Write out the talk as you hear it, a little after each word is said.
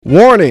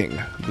Warning!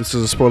 This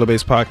is a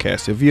spoiler-based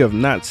podcast. If you have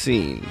not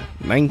seen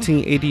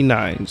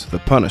 1989's The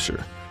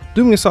Punisher,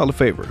 do me a solid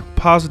favor.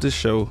 Pause this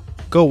show,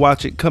 go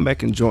watch it, come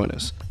back and join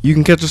us. You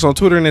can catch us on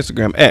Twitter and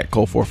Instagram at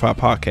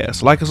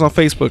Cole45Podcast. Like us on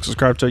Facebook,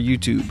 subscribe to our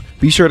YouTube.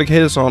 Be sure to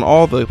hit us on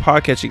all the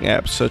podcatching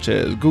apps such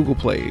as Google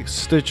Play,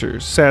 Stitcher,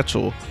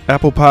 Satchel,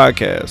 Apple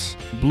Podcasts,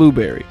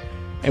 Blueberry.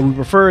 And we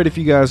prefer it if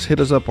you guys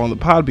hit us up on the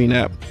Podbean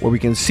app where we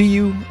can see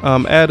you,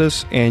 add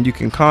us, and you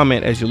can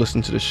comment as you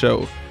listen to the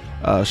show.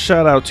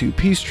 Shout out to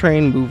Peace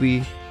Train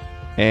Movie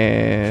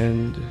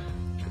and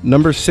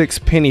number 6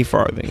 Penny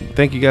Farthing.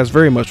 Thank you guys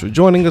very much for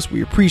joining us.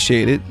 We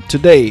appreciate it.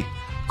 Today,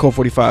 Cole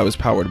 45 is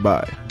powered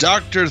by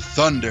Dr.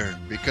 Thunder,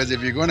 because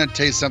if you're going to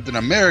taste something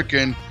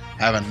American,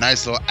 have a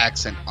nice little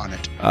accent on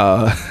it.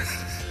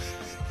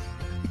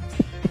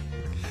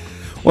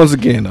 Once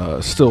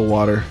again, still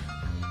water.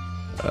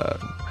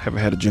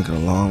 Haven't had a drink in a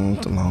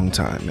long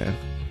time, man.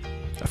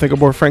 I think our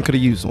boy Frank could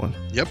have used one.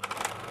 Yep.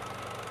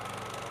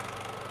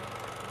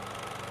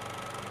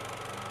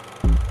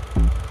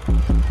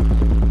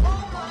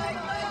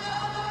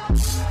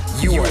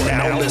 You are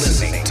now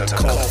listening to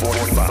Cole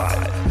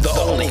 45, the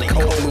only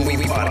Cole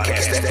movie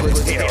podcast that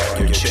puts air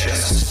on your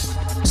chest.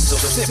 So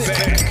sit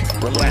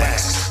back,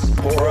 relax,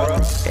 pour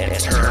up, and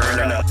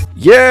turn up.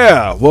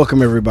 Yeah!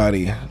 Welcome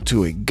everybody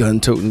to a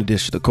gun-toting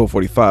edition of Cole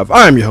 45.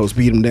 I'm your host,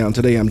 Beat 'em Down.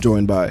 Today I'm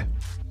joined by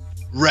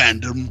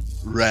Random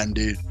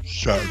Randy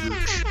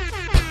Savage.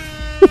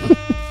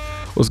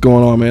 What's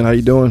going on, man? How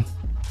you doing?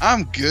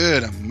 I'm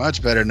good. I'm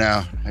much better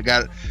now. I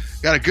got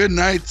a good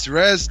night's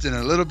rest and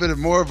a little bit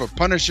more of a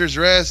Punisher's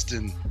rest,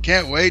 and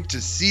can't wait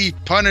to see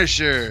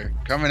Punisher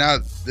coming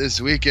out this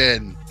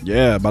weekend.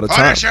 Yeah, by the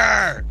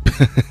Punisher!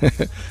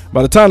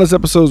 by the time this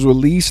episode's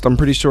released, I'm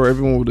pretty sure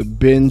everyone would have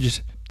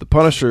binged the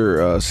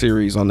Punisher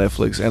series on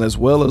Netflix, and as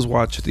well as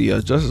watch the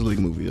Justice League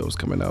movie that was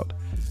coming out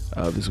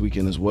this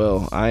weekend as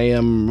well. I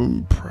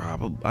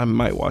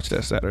might watch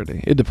that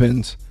Saturday. It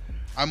depends.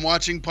 I'm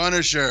watching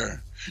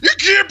Punisher. You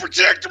can't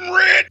protect him,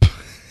 Red!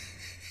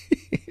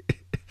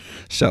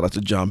 Shout out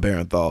to John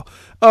Barenthal.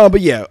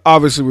 But yeah,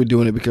 obviously we're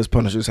doing it because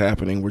Punisher's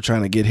happening. We're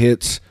trying to get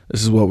hits.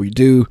 This is what we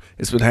do.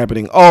 It's been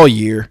happening all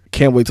year.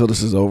 Can't wait till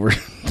this is over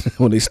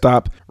when they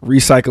stop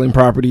recycling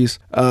properties.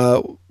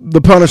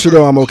 The Punisher,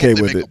 though, I'm okay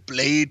with it. A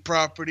Blade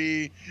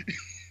property.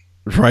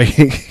 Right.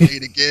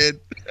 Blade again.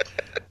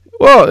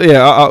 Well,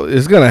 yeah,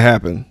 it's going to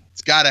happen.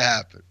 It's got to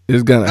happen.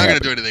 It's going to happen.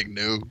 Not going to do anything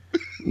new.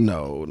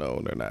 No,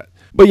 they're not.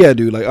 But yeah,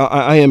 dude, like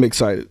I am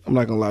excited. I'm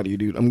not gonna lie to you,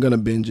 dude. I'm gonna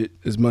binge it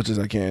as much as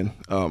I can.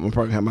 I'm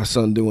probably gonna have my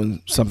son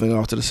doing something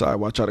off to the side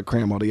while I try to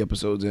cram all the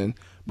episodes in.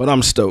 But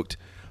I'm stoked,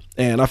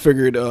 and I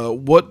figured,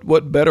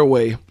 what better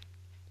way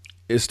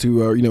is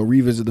to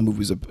revisit the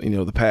movies of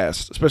the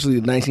past, especially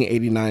the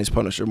 1989's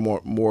Punisher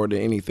more than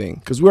anything,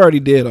 because we already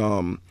did.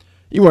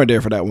 You weren't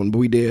there for that one, but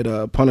we did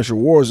Punisher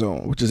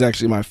Warzone, which is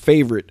actually my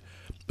favorite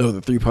of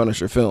the 3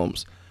 Punisher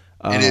films.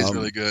 It is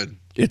really good.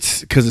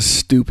 It's because it's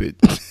stupid.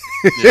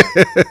 Yeah.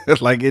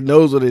 Like, it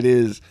knows what it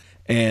is.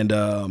 And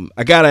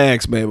I gotta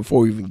ask, man,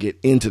 before we even get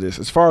into this,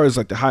 as far as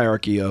like the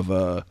hierarchy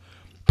of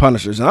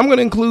Punishers, and I'm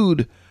gonna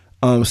include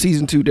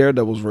season 2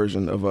 Daredevil's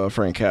version of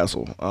Frank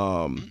Castle.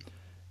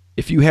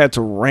 If you had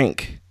to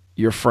rank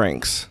your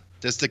Franks,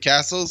 Just the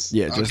Castles?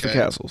 Yeah, just the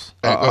Castles.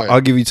 Okay,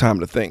 I'll give you time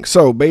to think.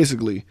 So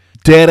basically,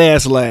 dead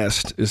ass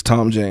last is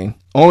Tom Jane,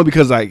 only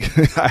because I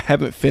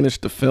haven't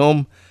finished the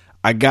film.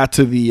 I got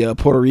to the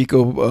Puerto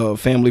Rico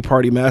family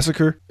party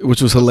massacre,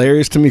 which was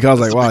hilarious to me because I was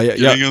like, wow, yeah,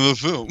 of the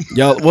film.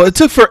 Yeah, well, it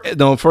took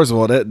first of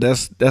all,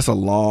 that's a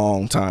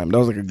long time. That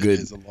was like a good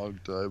a long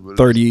time,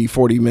 30,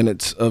 40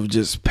 minutes of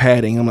just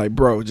padding. I'm like,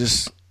 bro,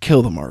 just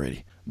kill them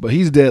already. But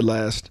he's dead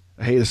last.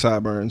 I hate the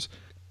sideburns.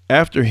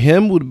 After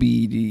him would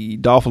be the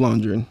Dolph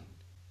Lundgren.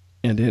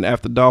 And then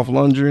after Dolph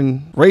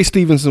Lundgren, Ray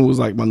Stevenson was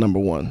like my number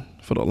 1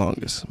 for the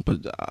longest.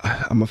 But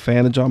I'm a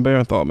fan of John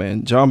Barenthal,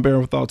 man. John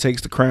Barenthal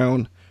takes the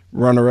crown.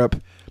 Runner-up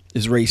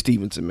is Ray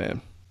Stevenson,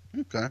 man.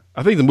 Okay.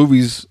 I think the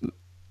movies,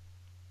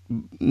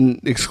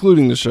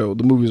 excluding the show,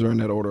 the movies are in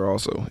that order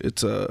also.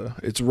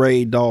 It's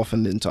Ray, Dolph,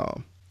 and then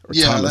Tom.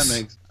 Thomas.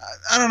 That makes.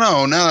 I don't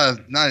know. Now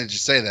that you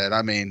say that,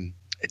 I mean,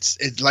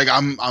 it's like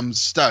I'm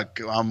stuck.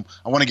 I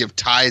want to give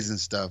ties and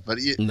stuff, but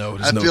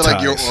I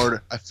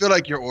feel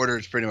like your order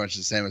is pretty much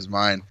the same as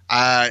mine.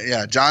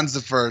 John's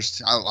the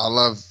first. I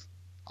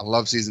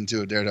love season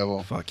 2 of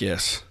Daredevil. Fuck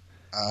yes.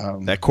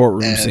 That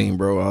courtroom scene,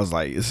 bro. I was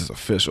like, this is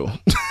official.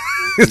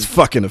 It's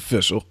fucking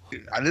official.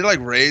 I did like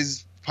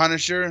Ray's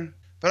Punisher,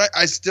 but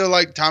I still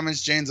like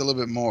Thomas Jane's a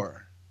little bit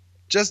more.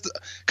 Just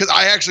because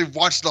I actually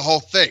watched the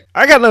whole thing.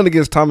 I got nothing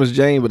against Thomas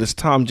Jane, but it's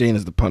Tom Jane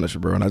as the Punisher,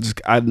 bro. And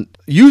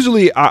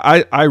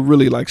I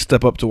really like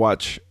step up to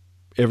watch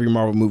every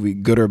Marvel movie,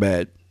 good or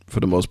bad, for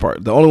the most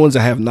part. The only ones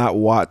I have not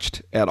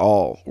watched at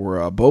all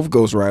were both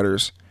Ghost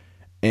Riders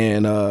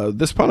and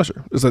this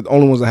Punisher. It's like the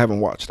only ones I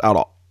haven't watched out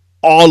of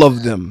all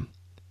of them.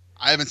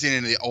 I haven't seen any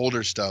of the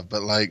older stuff,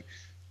 but like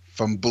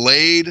from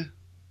Blade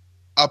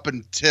up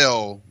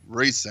until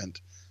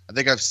recent, I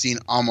think I've seen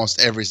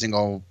almost every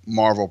single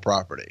Marvel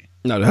property.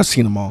 No, I've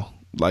seen them all.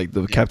 Like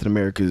the Captain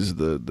America's,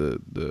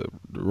 the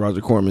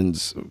Roger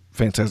Corman's,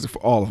 Fantastic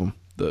Four, all of them.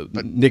 The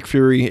Nick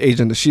Fury,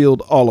 Agent of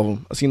S.H.I.E.L.D., all of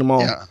them. I've seen them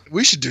all. Yeah,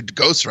 we should do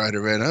Ghost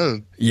Rider, man.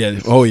 Oh. Yeah.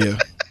 Oh, yeah.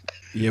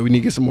 Yeah, we need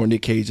to get some more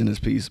Nick Cage in this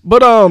piece.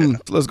 But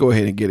let's go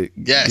ahead and get it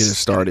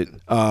started.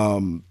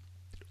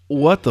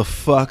 What the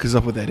fuck is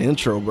up with that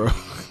intro, bro?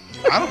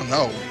 I don't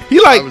know. He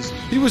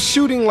was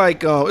shooting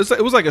like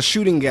it was like a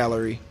shooting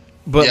gallery,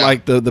 but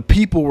like the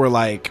people were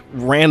like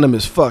random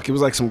as fuck. It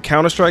was like some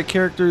Counter-Strike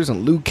characters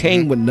and Liu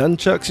Kang with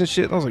nunchucks and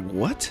shit. And I was like,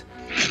 what?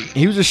 And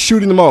he was just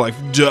shooting them all like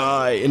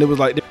die, and it was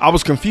like I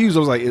was confused. I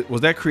was like,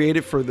 was that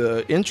created for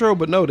the intro?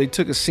 But no, they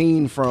took a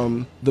scene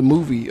from the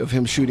movie of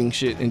him shooting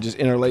shit and just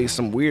interlaced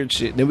some weird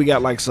shit. And then we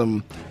got like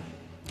some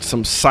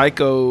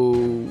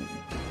psycho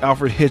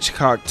Alfred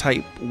Hitchcock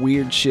type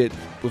weird shit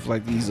with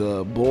like these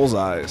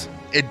bullseyes.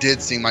 It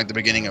did seem like the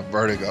beginning of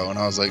Vertigo, and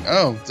I was like,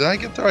 "Oh, did I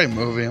get the right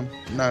movie?" I'm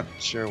not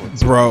sure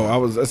what's. Bro, I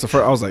was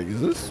like,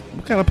 "Is this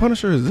what kind of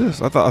Punisher is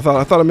this?" I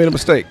thought I made a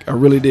mistake. I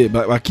really did,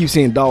 but I keep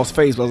seeing Dolph's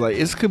face. But I was like,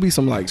 "This could be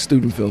some like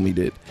student film he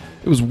did."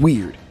 It was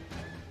weird.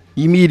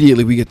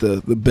 Immediately, we get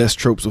the best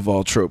tropes of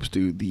all tropes,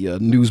 dude. The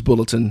news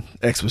bulletin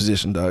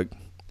exposition, dog.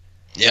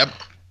 Yep.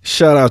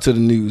 Shout out to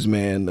the news,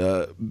 man,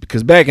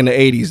 because back in the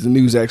 80s, the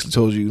news actually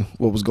told you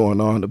what was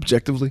going on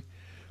objectively.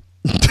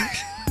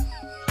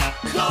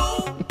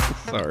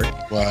 Sorry.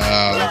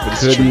 Wow.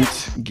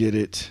 Couldn't get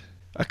it.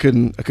 I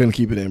couldn't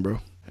keep it in, bro.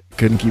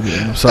 Couldn't keep it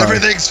in. I'm sorry.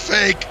 Everything's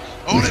fake.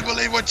 Only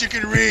believe what you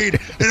can read,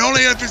 and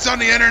only if it's on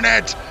the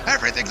internet.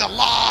 Everything's a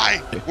lie.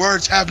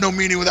 Words have no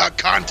meaning without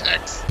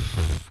context.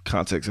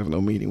 Context have no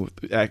meaning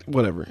with act.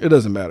 Whatever. It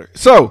doesn't matter.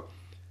 So,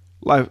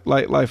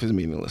 life is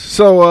meaningless.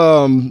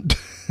 So,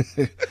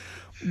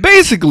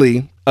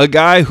 basically, a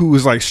guy who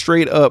was like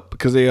straight up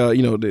because they went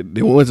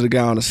to the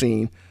guy on the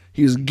scene.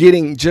 He was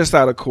getting just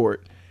out of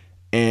court.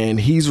 And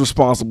he's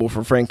responsible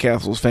for Frank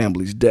Castle's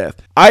family's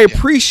death. I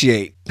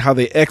appreciate how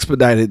they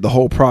expedited the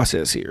whole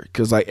process here,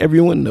 because like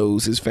everyone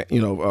knows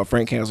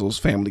Frank Castle's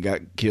family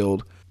got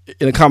killed.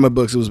 In the comic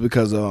books, it was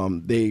because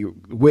they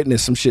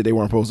witnessed some shit they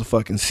weren't supposed to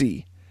fucking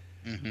see,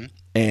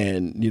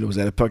 and it was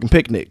at a fucking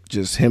picnic,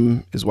 just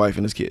him, his wife,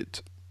 and his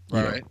kids.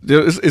 Right.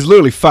 It's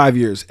literally 5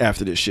 years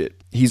after this shit.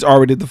 He's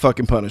already the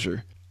fucking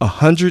Punisher.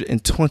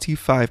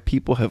 125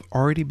 people have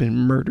already been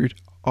murdered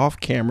off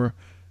camera.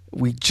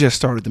 We just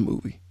started the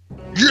movie.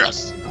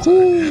 Yes.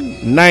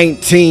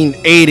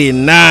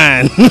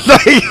 1989.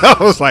 I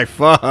was like,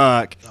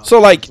 fuck. So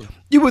like,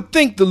 you would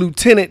think the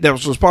lieutenant that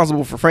was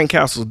responsible for Frank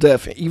Castle's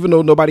death, even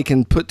though nobody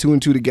can put two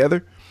and two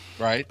together,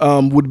 right,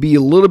 would be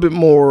a little bit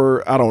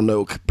more, I don't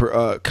know,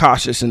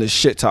 cautious in his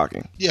shit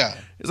talking. Yeah.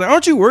 It's like,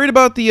 aren't you worried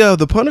about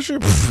the Punisher?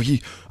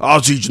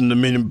 I'll teach him the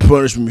minimum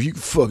punishment. You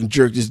can fucking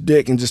jerk this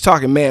dick, and just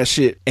talking mad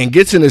shit, and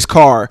gets in his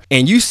car,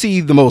 and you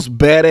see the most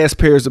badass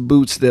pairs of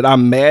boots that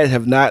I'm mad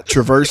have not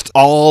traversed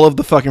all of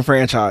the fucking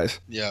franchise.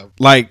 Yeah.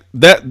 Like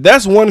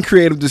that's one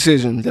creative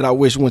decision that I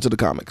wish went to the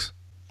comics.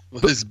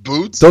 With his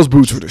boots? Those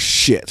boots were the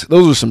shit.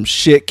 Those were some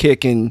shit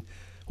kicking,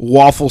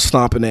 waffle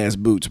stomping ass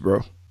boots,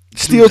 bro.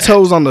 Steel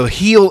toes on the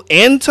heel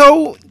and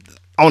toe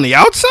on the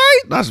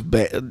outside? That's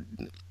bad.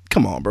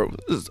 Come on, bro.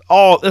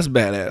 That's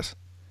badass.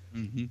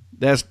 Mm-hmm.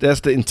 That's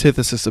the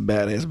antithesis of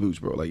badass boots,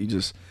 bro. Like you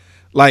just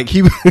like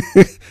he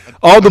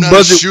all the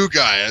budget shoe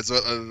guy.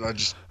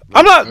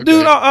 I'm not, okay.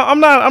 Dude.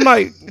 I'm not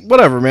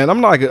whatever, man.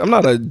 I'm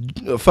not a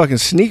fucking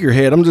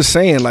sneakerhead. I'm just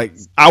saying, like,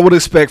 I would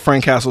expect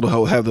Frank Castle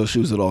to have those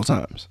shoes at all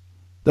times.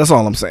 That's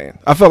all I'm saying.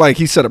 I feel like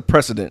he set a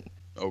precedent.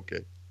 Okay.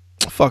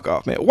 Fuck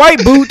off, man.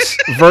 White boots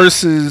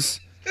versus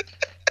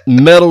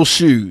metal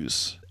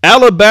shoes,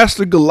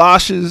 alabaster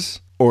galoshes.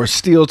 Or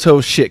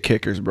steel-toed shit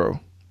kickers, bro.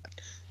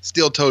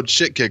 Steel-toed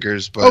shit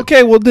kickers, but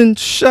okay, well then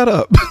shut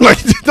up. Like,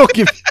 don't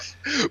give.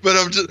 But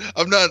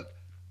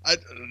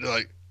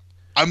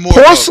I'm more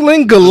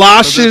porcelain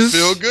galoshes. Does it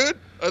feel good?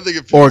 I think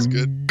it feels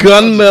good. Or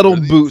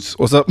gunmetal boots.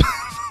 What's up?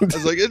 I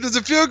was like, does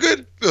it feel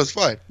good? Feels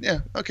fine.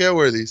 Yeah. Okay, I'll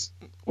wear these.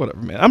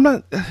 Whatever, man. I'm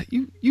not.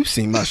 You've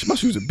seen my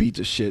shoes are beat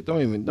to shit.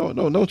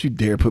 Don't you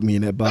dare put me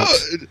in that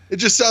box. No, it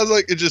just sounds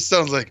like.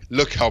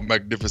 Look how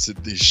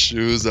magnificent these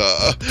shoes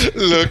are.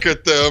 Look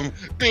at them,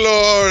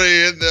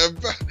 glory in their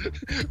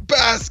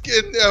bask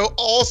in their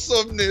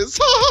awesomeness.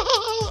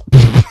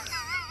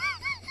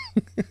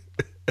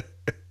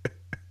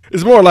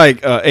 It's more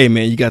like, hey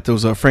man, you got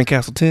those Frank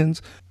Castle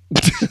 10s?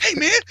 Hey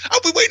man,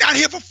 I've been waiting out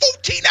here for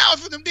 14 hours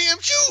for them damn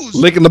shoes.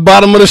 Licking the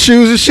bottom of the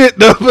shoes and shit,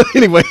 though. But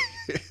anyway.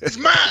 It's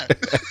mine.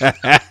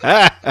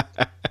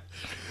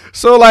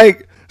 So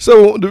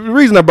the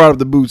reason I brought up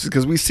the boots is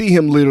because we see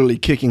him literally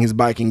kicking his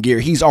bike in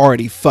gear. He's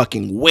already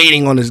fucking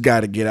waiting on this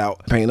guy to get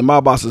out. The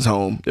mob boss is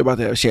home. They're about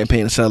to have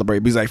champagne and celebrate.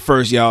 But he's like,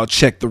 first y'all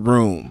check the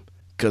room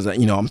because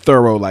I'm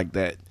thorough like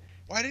that.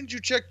 Why didn't you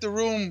check the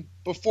room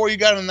before you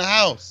got in the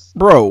house?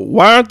 Bro,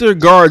 why aren't there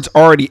guards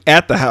already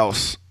at the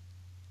house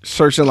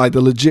searching like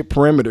the legit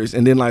perimeters?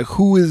 And then like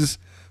who is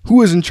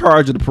in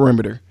charge of the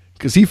perimeter?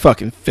 Because he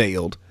fucking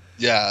failed.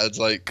 Yeah, it's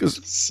like,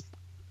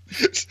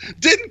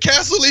 didn't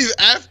Castle leave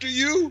after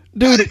you?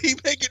 Dude, how did he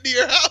make it to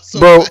your house?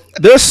 Bro,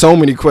 there's so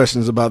many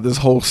questions about this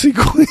whole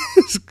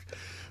sequence.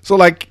 So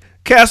like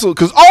Castle,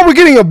 because all we're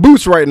getting are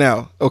boots right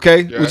now,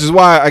 okay? Yeah. Which is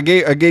why I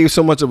gave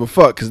so much of a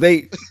fuck, because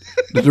the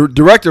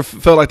director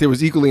felt like they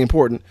was equally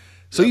important.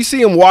 So you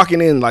see him walking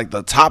in like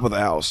the top of the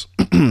house.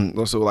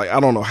 So like I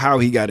don't know how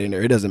he got in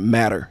there. It doesn't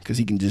matter because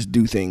he can just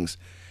do things.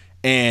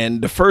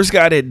 And the first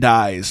guy that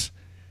dies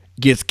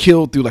gets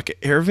killed through like an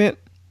air vent.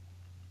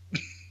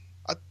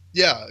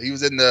 Yeah, he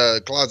was in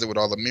the closet with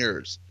all the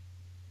mirrors.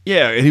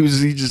 Yeah, and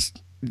he just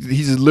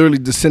literally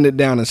descended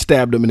down and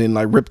stabbed him and then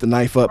like ripped the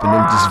knife up and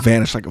then just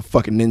vanished like a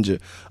fucking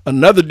ninja.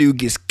 Another dude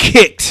gets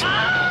kicked,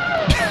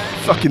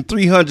 fucking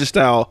 300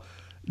 style,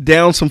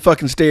 down some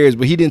fucking stairs,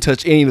 but he didn't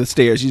touch any of the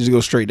stairs. He just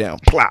goes straight down.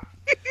 Plop.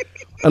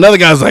 Another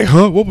guy's like,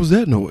 huh, what was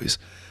that noise?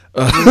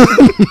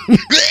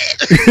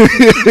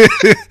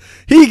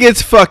 He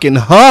gets fucking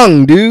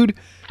hung, dude.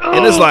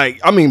 And it's like,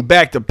 I mean,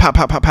 back to pow,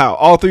 pow, pow, pow.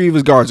 All three of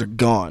his guards are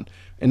gone.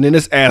 And then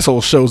this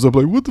asshole shows up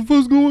like, what the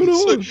fuck's going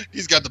on?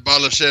 He's got the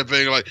bottle of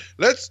champagne like,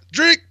 let's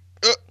drink,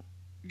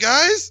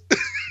 guys.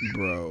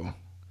 Bro.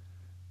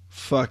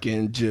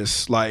 Fucking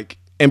just like,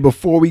 and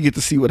before we get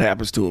to see what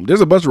happens to him,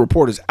 there's a bunch of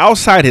reporters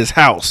outside his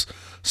house.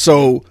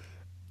 So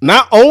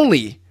not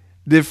only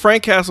did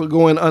Frank Castle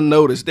go in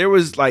unnoticed, there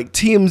was like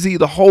TMZ,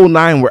 the whole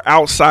nine were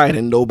outside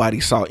and nobody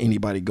saw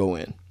anybody go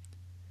in.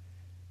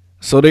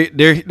 So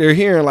they're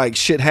hearing like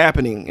shit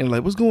happening and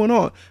like, what's going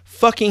on?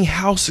 Fucking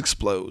house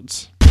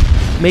explodes.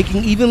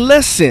 Making even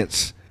less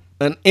sense.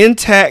 An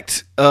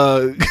intact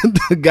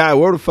guy,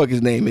 whatever the fuck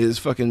his name is,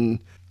 fucking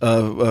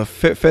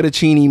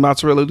Fettuccine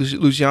Mozzarella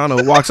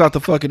Luciano walks out the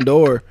fucking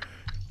door,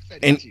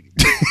 and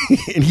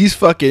and he's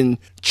fucking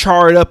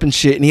charred up and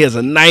shit, and he has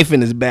a knife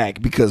in his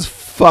back because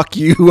fuck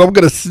you, I'm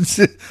gonna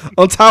sit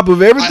on top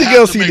of everything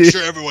else he did. Make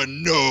sure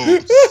everyone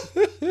knows.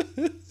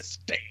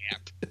 Stamp.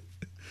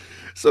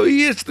 So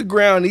he hits the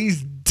ground.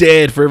 He's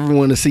dead for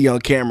everyone to see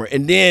on camera,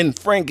 and then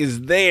Frank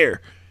is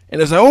there.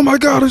 And it's like, oh my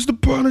God, it's the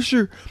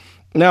Punisher.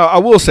 Now, I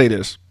will say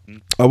this.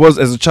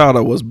 As a child,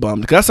 I was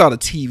bummed. Because I saw the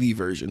TV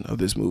version of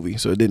this movie,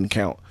 so it didn't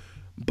count.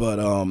 But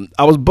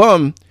I was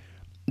bummed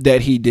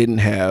that he didn't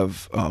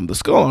have the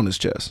skull on his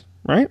chest,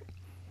 right?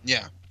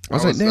 Yeah. I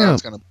was like, damn. I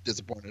was kind of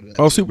disappointed.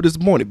 I was super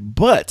disappointed.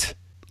 But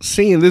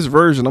seeing this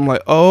version, I'm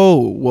like,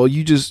 oh, well,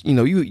 you just,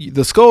 you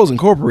the skull's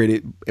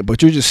incorporated,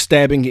 but you're just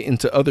stabbing it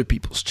into other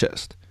people's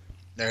chest.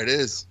 There it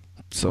is.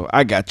 So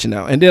I got you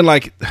now. And then,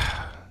 like...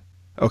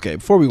 Okay,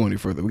 before we go any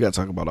further, we got to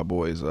talk about our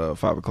boy's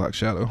 5 o'clock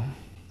shadow.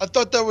 I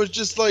thought that was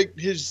just like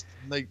his,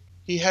 like,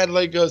 he had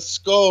like a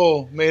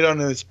skull made on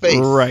his face.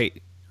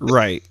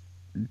 Right.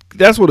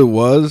 That's what it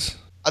was.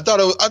 I thought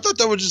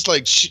that was just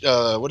like,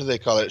 what do they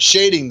call it?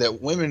 Shading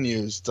that women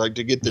use, like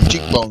to get their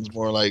cheekbones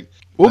more like.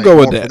 We'll go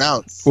with that.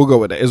 Pronounced. We'll go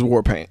with that. It's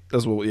war paint.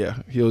 That's what.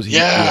 Yeah, it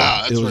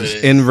was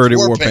inverted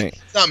war paint.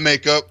 It's not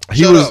makeup.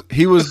 He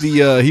was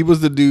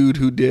the dude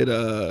who did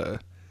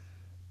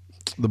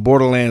the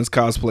Borderlands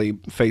cosplay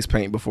face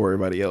paint before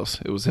everybody else.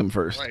 It was him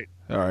first. Right.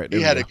 All right.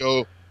 He had to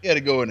go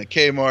in a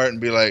Kmart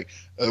and be like,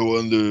 I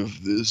wonder if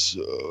this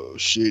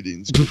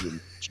shading's giving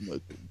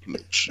my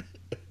complexion.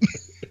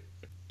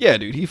 Yeah,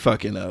 dude, he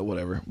fucking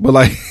whatever. But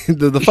like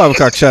the 5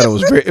 o'clock shadow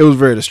was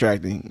very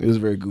distracting. It was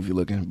very goofy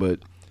looking, but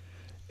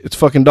it's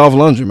fucking Dolph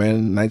Lundgren, man.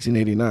 In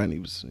 1989, he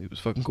was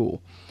fucking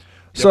cool.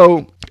 Yep.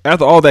 So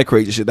after all that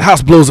crazy shit, the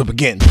house blows up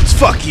again. It's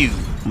fuck you.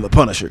 I'm the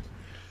Punisher.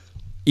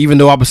 Even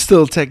though I was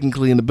still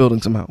technically in the building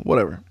somehow.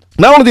 Whatever.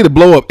 Not only did it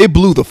blow up, it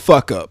blew the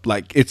fuck up.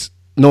 Like it's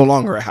no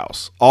longer a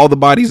house. All the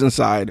bodies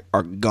inside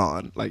are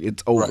gone. Like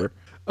it's over.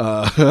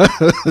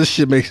 Right. This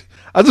shit makes.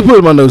 I just put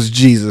in my notes,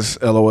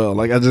 Jesus, LOL.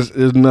 Like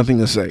there's nothing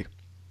to say.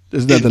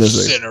 There's nothing to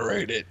say.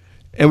 Incinerated.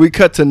 And we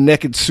cut to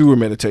naked sewer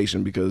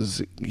meditation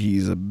because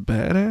he's a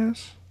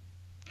badass.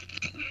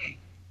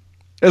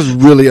 That's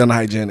really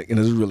unhygienic and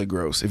it's really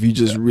gross. If you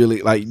just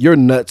really like your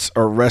nuts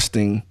are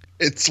resting.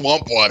 It's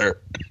swamp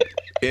water.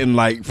 And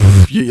like,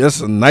 that's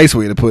a nice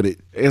way to put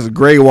it. It's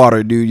gray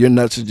water, dude. Your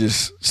nuts are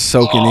just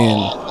soaking in.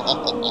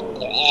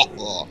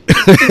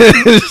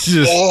 It's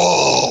just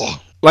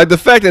like the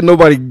fact that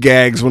nobody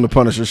gags when the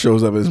Punisher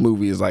shows up in this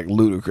movie is like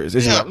ludicrous.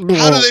 It's yeah, like,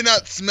 how do they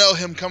not smell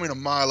him coming a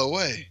mile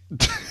away?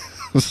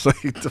 It's like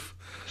he's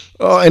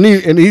hey,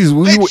 did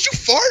you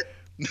fart?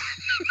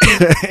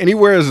 And he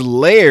wears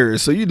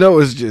layers, so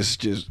it's just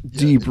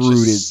deep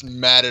rooted,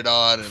 matted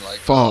on and like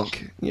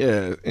funk. Oh.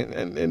 Yeah,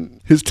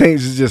 and his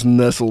taint is just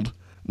nestled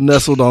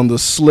on the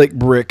slick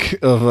brick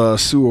of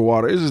sewer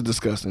water. It's just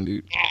disgusting,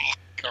 dude. Oh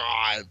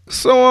God.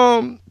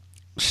 So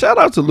shout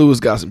out to Louis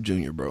Gossett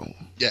Jr., bro.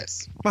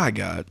 Yes. My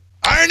God.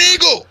 Iron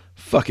Eagle.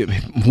 Fuck it,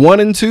 1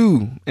 and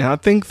 2, and I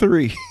think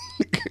 3.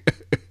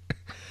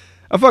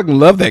 I fucking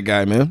love that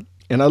guy, man.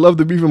 And I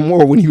loved him even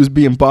more when he was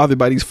being bothered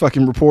by these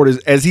fucking reporters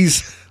as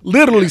he's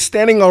literally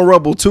standing on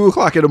rubble 2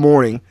 o'clock in the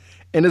morning.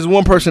 And this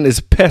one person is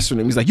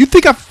pestering him. He's like, you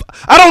think I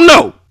don't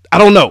know.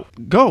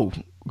 Go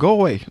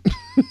away.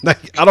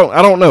 Like, I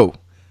don't know.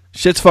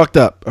 Shit's fucked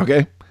up.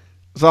 Okay.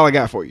 That's all I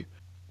got for you.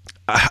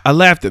 I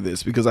laughed at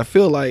this because I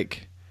feel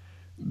like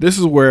this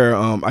is where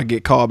I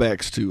get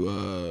callbacks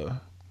to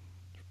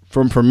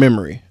from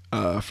memory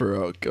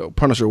for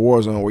Punisher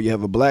Warzone, where you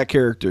have a black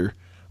character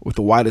with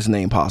the widest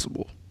name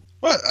possible?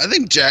 What? I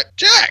think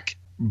Jack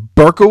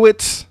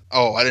Berkowitz.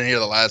 Oh, I didn't hear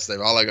the last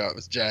name. All I got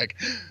was Jack.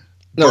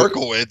 No.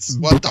 Berkowitz.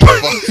 What the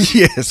fuck?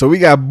 Yeah, so we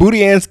got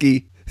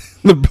Budiansky,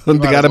 the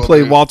guy that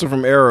played Walter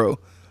from Arrow.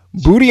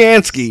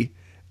 Budiansky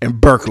and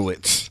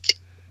Berkowitz.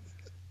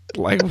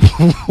 Like,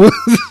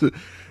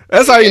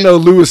 that's how you know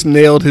Lewis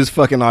nailed his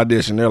fucking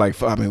audition. They're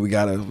like, I mean, we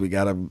gotta.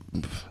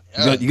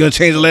 Yeah. You gonna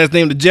change the last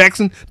name to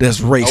Jackson? That's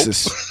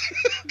racist. Nope.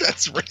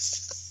 That's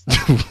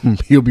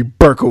racist. He'll be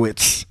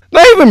Berkowitz.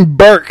 Not even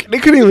Burke. They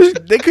couldn't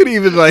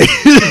even like.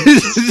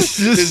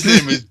 His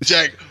name is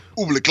Jack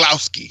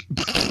Ubliklowski.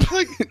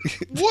 Like,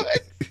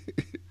 what?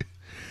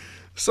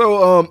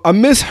 So I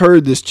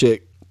misheard this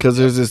chick because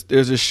there's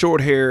this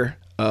short hair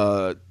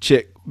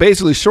chick.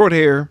 Basically, short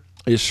hair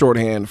is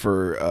shorthand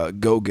for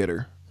go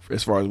getter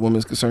as far as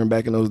women's concerned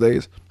back in those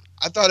days.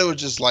 I thought it was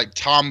just like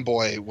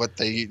tomboy. What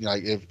they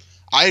like if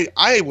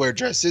I wear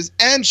dresses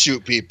and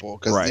shoot people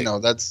because right. You know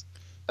that's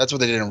what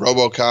they did in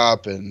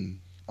RoboCop, and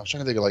I was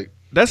trying to think of like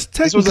that's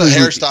this was a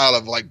hairstyle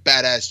of like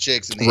badass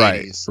chicks in the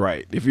 80s.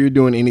 Right. If you're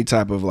doing any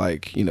type of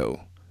like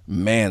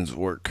man's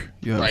work,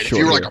 you have right. If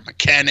you were like a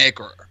mechanic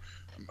or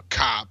a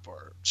cop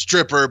or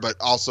stripper, but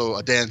also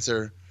a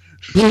dancer.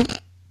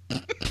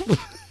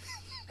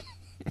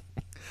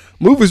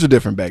 Movies were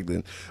different back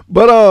then,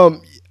 but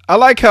I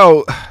like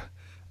how.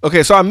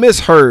 Okay, so I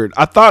misheard.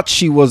 I thought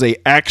she was a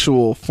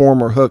actual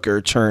former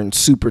hooker turned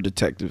super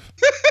detective.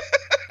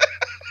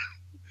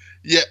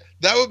 Yeah,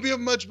 that would be a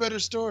much better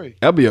story.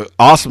 That'd be an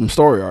awesome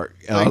story arc.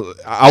 Like,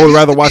 I would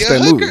rather watch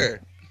that movie.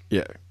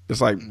 Yeah, it's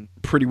like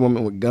Pretty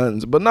Woman with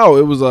Guns, but no,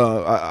 it was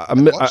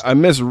I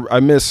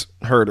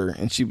misheard her,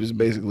 and she was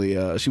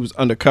basically she was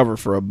undercover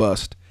for a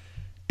bust,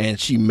 and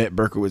she met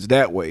Berkowitz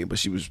that way, but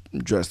she was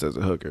dressed as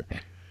a hooker.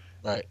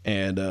 Right.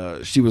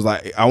 And she was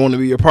like, I want to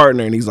be your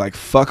partner. And he's like,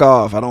 fuck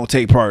off. I don't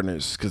take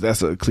partners. Because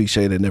that's a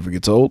cliche that never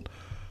gets old.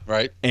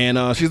 Right. And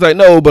she's like,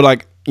 no, but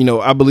like,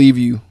 I believe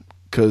you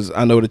because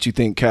I know that you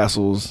think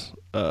Castle's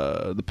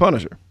the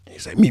Punisher.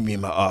 He's like, meet me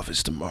in my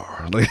office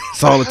tomorrow. Like,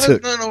 that's all it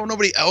took. No,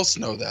 nobody else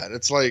know that.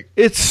 It's like.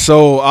 It's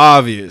so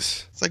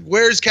obvious. It's like,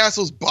 where's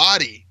Castle's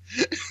body?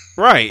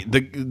 Right. The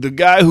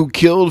guy who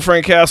killed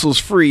Frank Castle's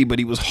free, but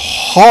he was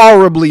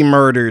horribly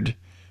murdered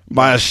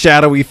by a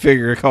shadowy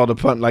figure called the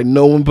Punisher. Like,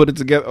 no one put it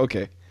together.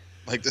 Okay.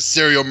 Like the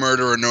serial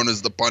murderer known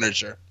as the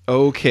Punisher.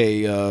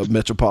 Okay,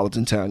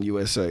 Metropolitan Town,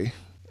 USA.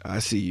 I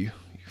see you.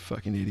 You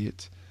fucking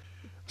idiots.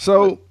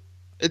 So.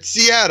 It's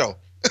Seattle.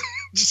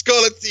 Just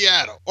call it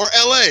Seattle. Or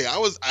L.A.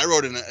 I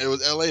wrote it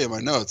was L.A. in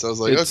my notes. I was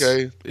like,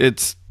 okay.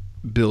 It's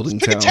building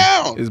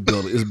town. It's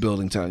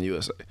building town,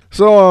 USA.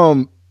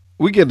 So,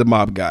 we get the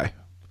mob guy.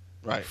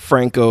 Right.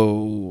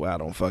 Franco, I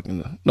don't fucking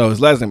know. No,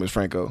 his last name is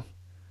Franco.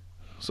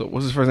 So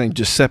what's his first name?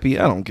 Giuseppe?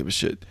 I don't give a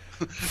shit.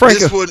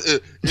 This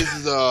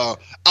is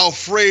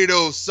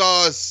Alfredo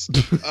sauce,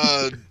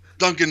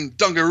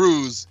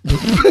 Dunkaroos.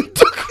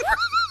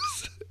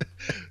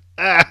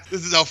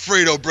 This is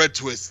Alfredo bread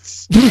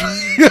twists.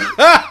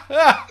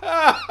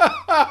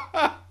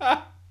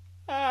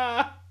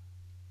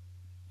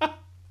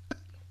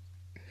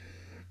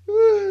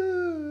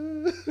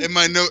 In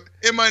my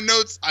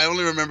notes, I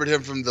only remembered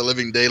him from The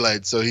Living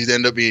Daylights, so he'd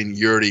end up being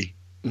Yuri.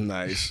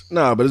 Nice.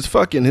 No, but his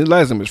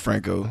last name is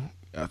Franco.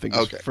 I think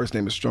his first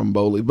name is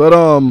Stromboli. But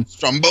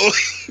Stromboli.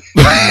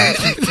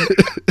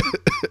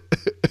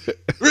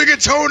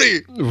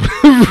 Rigatoni.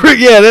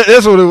 Yeah,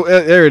 that's what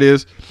there it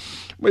is.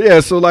 But yeah,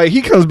 so like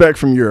he comes back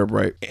from Europe,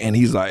 right? And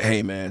he's like,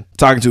 hey man,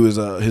 talking to his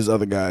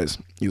other guys.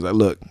 He's like,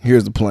 look,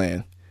 here's the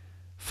plan.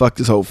 Fuck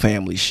this whole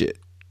family shit.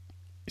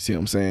 You see what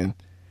I'm saying?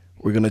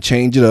 We're gonna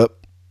change it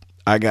up.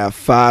 I got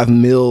 $5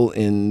 million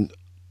in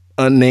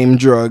unnamed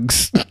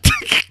drugs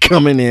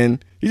coming in.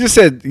 He didn't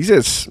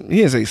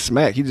say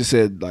smack. He just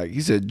said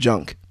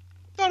junk.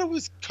 I thought it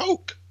was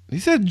coke. He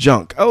said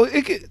junk. Oh,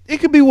 it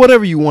could be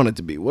whatever you want it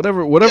to be.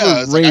 Whatever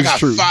rings like I got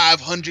true.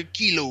 500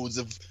 kilos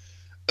of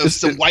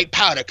some white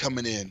powder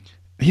coming in.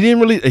 He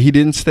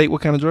didn't state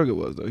what kind of drug it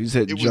was though. He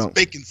said junk. It was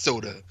baking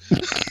soda.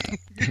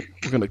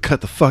 We're gonna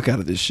cut the fuck out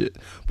of this shit.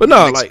 But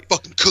no, like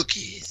fucking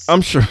cookies.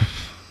 I'm sure.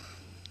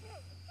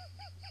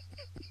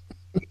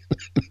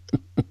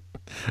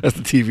 That's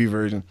the TV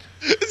version.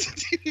 It's the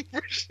TV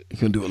version.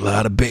 You're gonna do a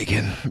lot of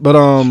bacon. But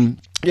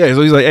yeah,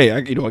 so he's like, hey,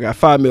 I got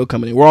 $5 million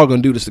coming in. We're all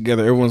gonna do this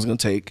together. Everyone's gonna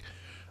take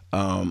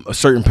a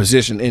certain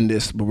position in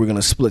this, but we're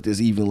gonna split this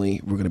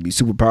evenly. We're gonna be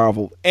super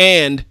powerful,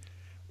 and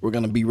we're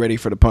gonna be ready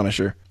for the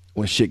Punisher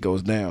when shit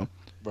goes down.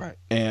 Right.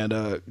 And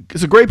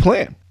it's a great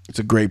plan.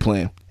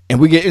 And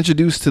we get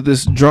introduced to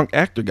this drunk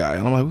actor guy,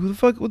 and I'm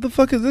like, what the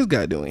fuck is this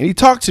guy doing? And he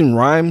talks in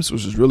rhymes,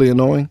 which is really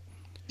annoying.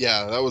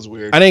 Yeah, that was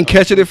weird. I didn't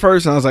catch it at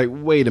first, and I was like,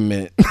 wait a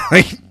minute.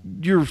 Like,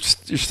 you're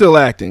still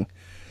acting.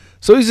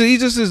 So he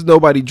just is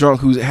nobody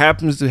drunk who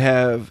happens to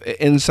have an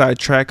inside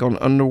track on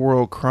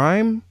underworld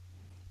crime,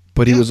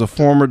 but he was a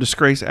former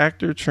disgraced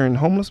actor turned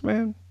homeless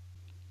man.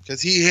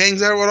 Because he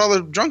hangs out with all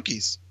the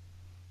drunkies.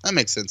 That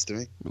makes sense to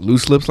me.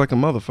 Loose lips like a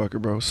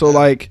motherfucker, bro. So,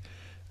 like,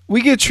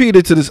 we get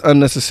treated to this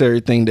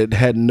unnecessary thing that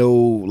had no,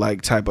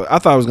 like, type of... I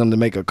thought I was going to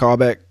make a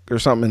callback or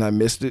something, and I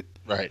missed it.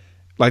 Right.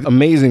 Like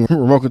amazing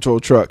remote control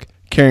truck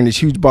carrying this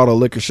huge bottle of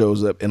liquor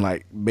shows up, and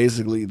like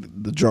basically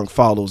the drunk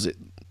follows it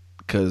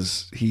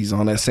because he's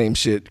on that same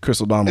shit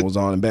Chris O'Donnell was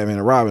on in Batman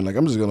and Robin. Like,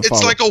 I'm just gonna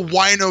follow. It's like a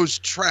wino's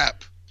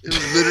trap. It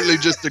was literally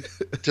just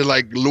to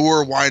like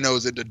lure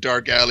winos into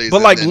dark alleys.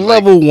 But like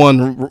level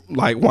one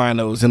like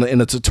winos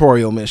in a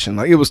tutorial mission.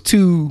 Like it was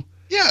too.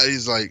 Yeah,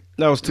 he's like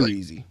that was too like,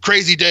 easy.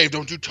 Crazy Dave,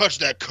 don't you touch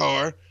that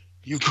car.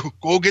 You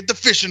go get the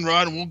fishing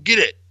rod and we'll get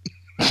it.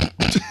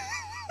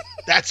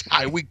 That's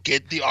how we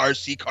get the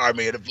RC car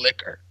made of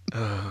liquor.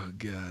 Oh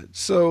God.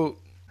 So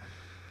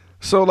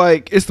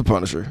like it's the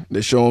Punisher.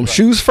 They show him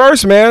shoes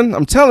first, man.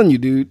 I'm telling you,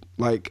 dude.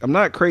 Like I'm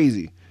not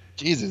crazy.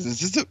 Jesus, is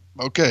this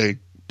okay?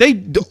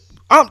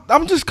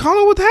 I'm just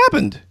calling what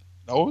happened.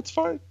 No, it's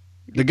fine.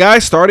 The guy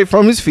started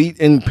from his feet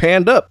and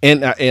panned up,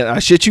 and I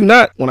shit you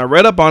not. When I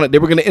read up on it, they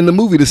were going to end the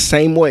movie the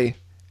same way.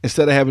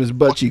 Instead of having his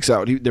butt cheeks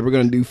out, they were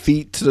going to do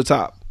feet to the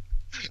top.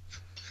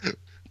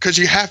 Because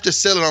you have to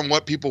sell it on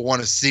what people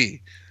want to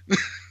see.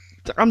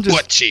 I'm just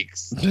butt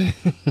cheeks.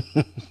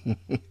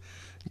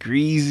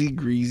 greasy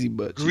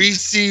butt cheeks.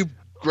 Greasy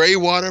gray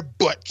water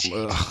butt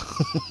cheeks.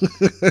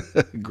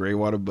 Gray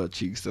water butt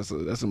cheeks. That's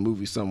a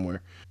movie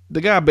somewhere.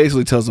 The guy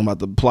basically tells him about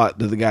the plot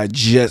that the guy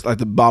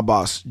the Bob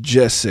Boss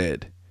just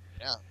said.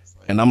 Yeah.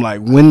 And I'm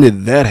like, when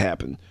did that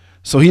happen?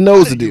 So he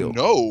knows the deal.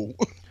 No.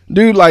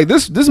 Dude, like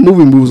this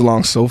movie moves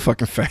along so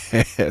fucking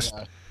fast.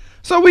 Yeah.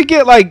 So we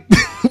get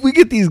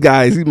these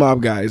guys, these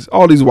mob guys,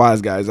 all these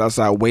wise guys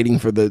outside waiting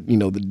for the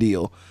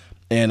deal.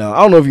 And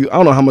I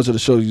don't know how much of the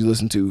shows you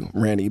listen to,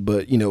 Randy,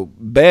 but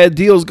bad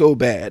deals go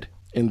bad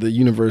in the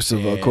universe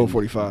of Code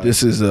 45.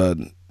 This is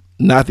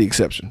not the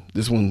exception.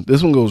 This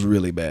one goes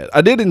really bad. I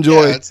did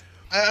enjoy. Yeah,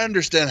 I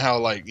understand how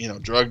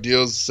drug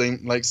deals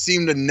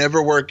seem to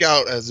never work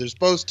out as they're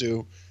supposed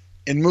to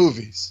in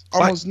movies.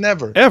 Almost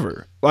never.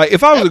 Ever. Like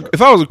if I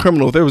was a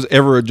criminal, if there was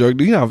ever a drug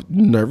deal, you know how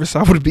nervous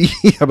I would be.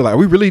 I'd be like, are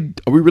we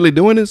really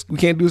doing this? We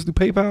can't do this through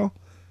PayPal?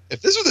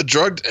 If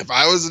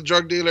I was a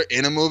drug dealer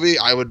in a movie,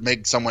 I would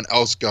make someone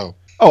else go.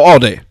 Oh, all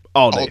day.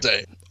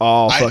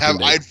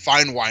 I'd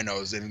find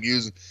winos and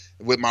use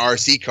with my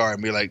RC car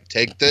and be like,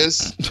 take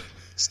this,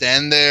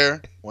 stand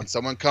there. When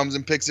someone comes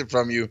and picks it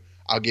from you,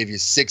 I'll give you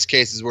 6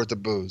 cases worth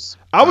of booze.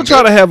 I would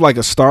try to have like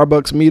a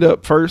Starbucks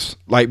meetup first,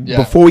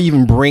 before you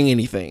even bring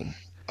anything.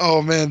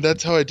 Oh man,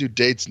 that's how I do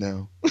dates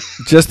now.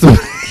 Just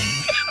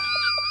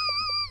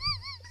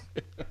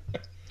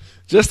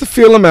to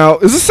feel them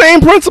out. It's the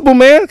same principle,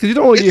 man, because you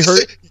don't want to get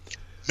hurt.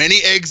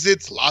 Many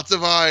exits, lots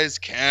of eyes,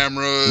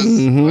 cameras,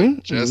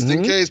 just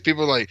in case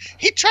people are like,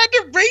 he tried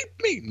to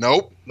rape me.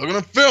 Nope, look at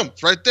the film.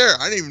 It's right there.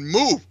 I didn't even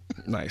move.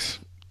 Nice.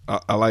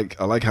 I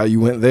like how you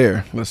went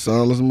there. Let's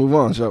move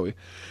on, shall we?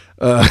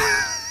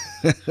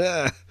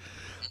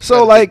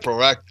 So like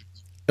proactive.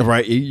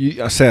 Right,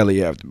 sadly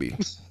you have to be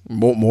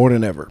more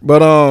than ever.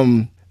 But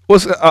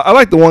I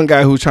like the one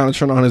guy who was trying to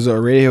turn on his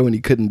radio and he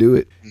couldn't do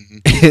it,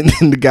 and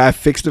then the guy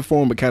fixed it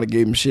for him but kind of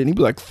gave him shit. And he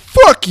was like,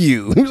 "Fuck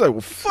you." He was like,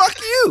 "Well, fuck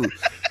you."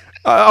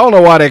 I don't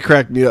know why that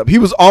cracked me up. He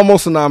was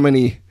almost a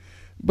nominee,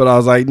 but I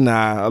was like,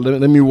 nah,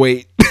 let me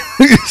wait.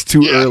 It's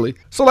too early.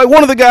 So like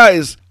one of the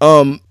guys,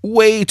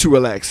 way too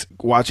relaxed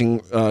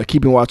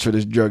keeping watch for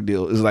this drug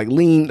deal is like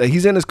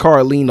he's in his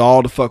car, leaned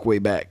all the fuck way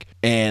back.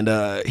 And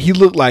he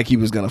looked like he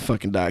was gonna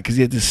fucking die because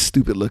he had this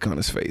stupid look on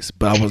his face.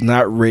 But I was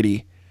not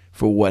ready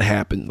for what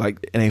happened.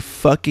 Like, and a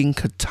fucking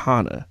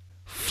katana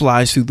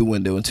flies through the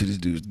window into this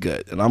dude's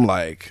gut. And I'm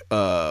like,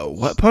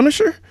 what,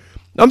 Punisher?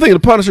 I'm thinking the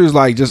Punisher is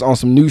like just on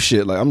some new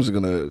shit. Like, I'm just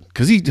gonna,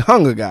 because he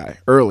hung a guy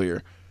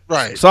earlier.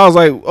 Right. So I was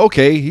like,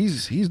 okay,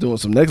 he's doing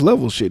some next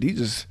level shit. He's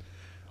just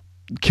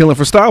killing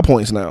for style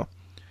points now.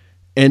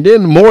 And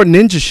then more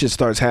ninja shit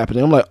starts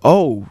happening. I'm like,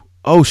 oh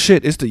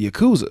shit, it's the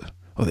Yakuza.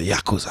 Or the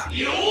Yakuza.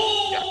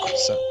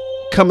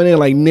 Coming in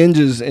like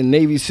ninjas and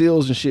Navy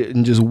SEALs and shit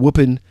and just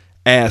whooping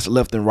ass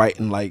left and right.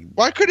 And like,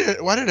 why did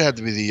it have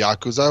to be the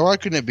Yakuza? Why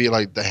couldn't it be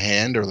like the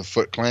Hand or the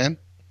Foot Clan?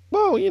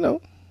 Well,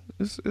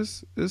 it's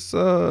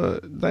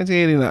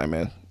 1989,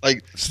 man.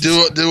 Like,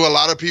 do a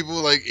lot of people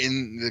like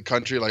in the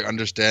country like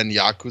understand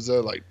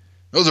Yakuza? Like,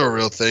 those are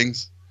real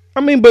things.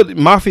 I mean, but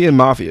Mafia and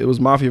Mafia. It was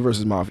Mafia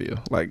versus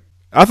Mafia. Like,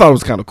 I thought it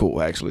was kind of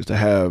cool actually to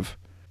have,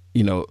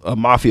 a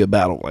Mafia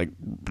battle, like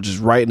just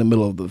right in the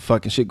middle of the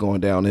fucking shit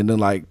going down, and then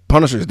like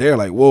Punisher's there,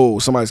 like, whoa,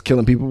 somebody's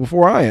killing people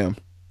before I am.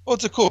 Well,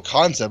 it's a cool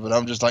concept, but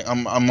I'm just like,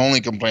 I'm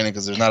only complaining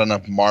because there's not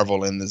enough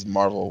Marvel in this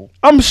Marvel.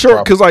 I'm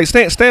sure, because like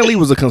Stan Lee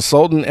was a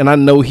consultant, and I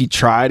know he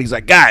tried. He's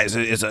like, guys,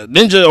 it's a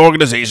ninja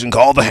organization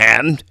called the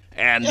Hand,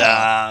 and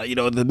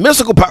the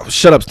mystical power.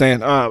 Shut up,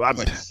 Stan. I don't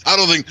think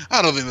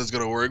that's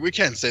gonna work. We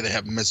can't say they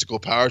have mystical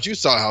powers. You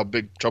saw how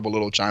Big Trouble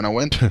Little China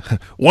went.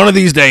 One of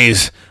these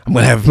days, I'm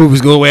gonna have movies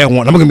go the way I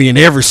want. I'm gonna be in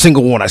every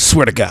single one. I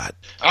swear to God.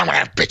 I'm gonna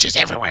have bitches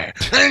everywhere.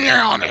 And you're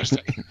honest.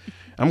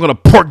 I'm gonna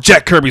pork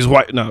Jack Kirby's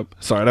wife. No,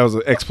 sorry, that was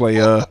an X-Play.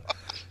 That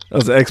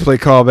was an X-Play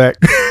callback.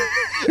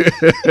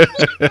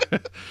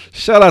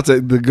 Shout out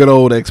to the good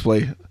old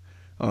X-Play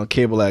on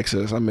cable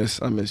access. I miss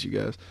you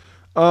guys.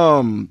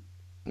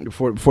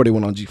 Before they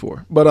went on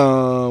G4. But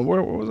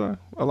where was I?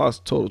 I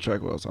lost total track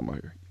of what I was talking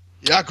about here.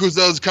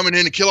 Yakuza's coming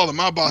in to kill all the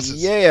mob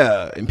bosses.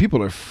 Yeah, and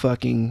people are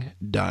fucking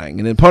dying.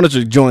 And then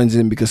Punisher joins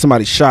in because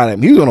somebody shot at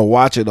him. He was gonna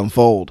watch it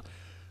unfold.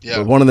 Yeah.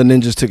 But one of the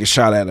ninjas took a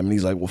shot at him, and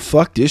he's like, well,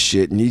 fuck this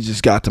shit. And he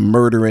just got to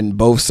murdering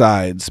both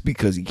sides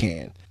because he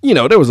can. You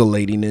know, there was a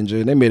lady ninja,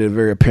 and they made it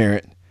very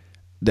apparent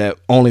that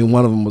only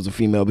one of them was a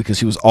female because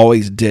she was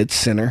always dead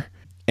center.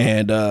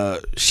 And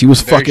she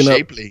was very fucking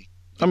shapely.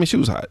 Up. I mean, she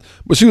was hot.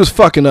 But she was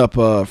fucking up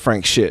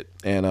Frank's shit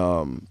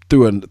and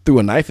threw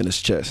a knife in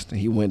his chest. And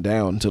he went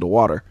down to the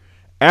water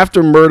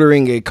after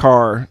murdering a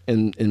car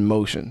in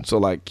motion. So,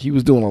 like, he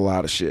was doing a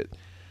lot of shit.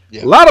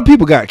 Yeah. A lot of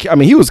people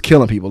he was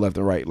killing people left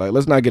and right. Like,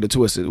 let's not get it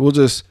twisted. We'll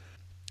just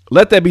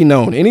let that be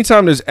known.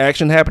 Anytime there's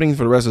action happening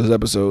for the rest of this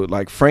episode,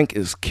 like, Frank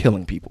is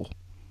killing people.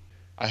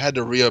 I had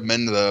to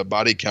re-amend the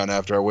body count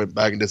after I went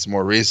back and did some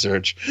more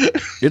research.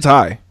 It's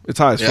high. It's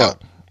high as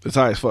fuck. It's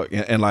high as fuck.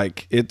 And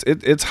like,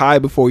 it's high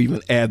before you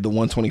even add the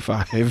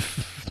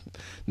 125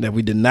 that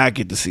we did not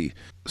get to see.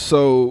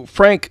 So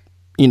Frank,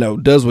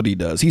 does what he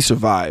does. He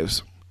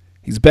survives.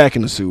 He's back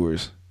in the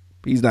sewers.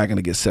 He's not going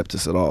to get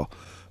sepsis at all.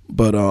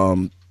 But,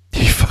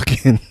 he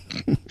fucking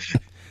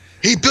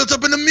he built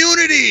up an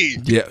immunity.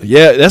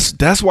 Yeah.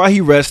 That's why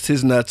he rests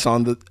his nuts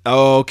on the.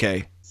 Oh,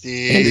 okay.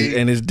 See?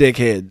 And his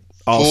dickhead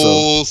also.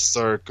 Full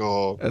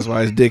circle. That's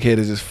why his dickhead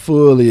is just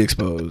fully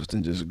exposed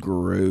and just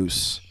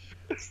gross.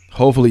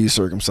 Hopefully he's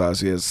circumcised.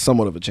 So he has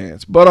somewhat of a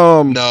chance. But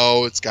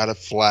no, it's got a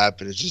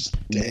flap and it's just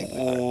dang.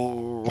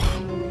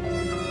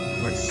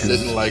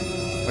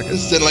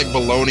 Sitting like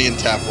bologna in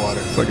tap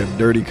water. It's like a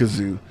dirty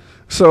kazoo.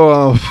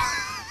 So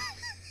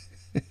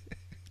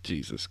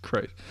Jesus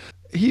Christ.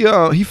 He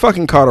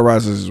fucking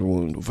cauterizes his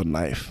wound with a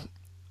knife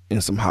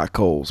and some hot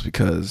coals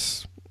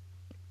because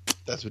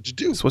that's what you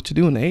do. That's what you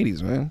do in the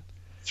 80s, man.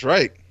 That's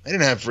right. They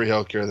didn't have free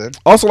healthcare then.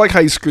 Also, like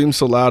how he screamed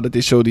so loud that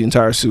they showed the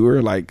entire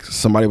sewer, like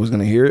somebody was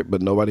gonna hear it,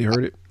 but nobody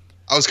heard it.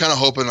 I was kind of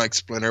hoping like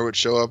Splinter would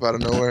show up out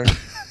of nowhere.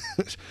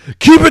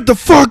 Keep it the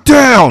fuck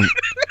down.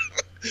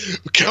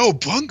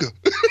 Cowabunga.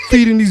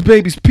 Feeding these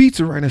babies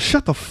pizza right now.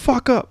 Shut the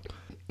fuck up.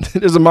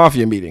 There's a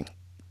mafia meeting,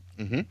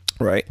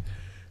 right?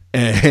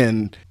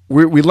 And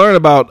we learn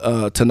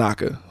about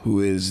Tanaka,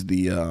 who is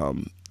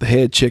the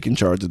head chick in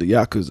charge of the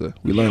Yakuza.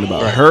 We learn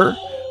about her.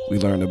 We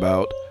learn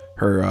about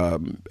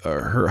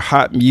her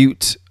hot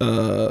mute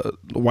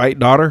white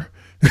daughter.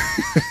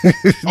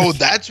 Oh,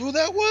 that's who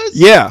that was?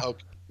 Yeah.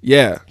 Okay.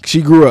 Yeah.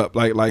 She grew up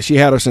like she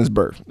had her since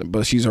birth,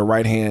 but she's her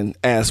right hand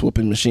ass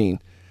whooping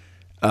machine.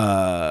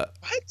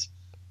 What?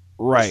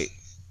 Right.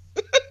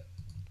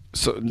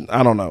 So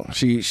I don't know.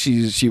 She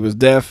was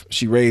deaf.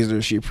 She raised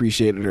her. She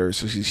appreciated her.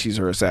 So she's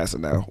her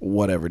assassin now.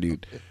 Whatever,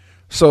 dude.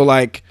 So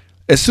like,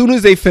 as soon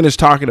as they finish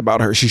talking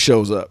about her, she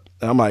shows up.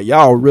 And I'm like,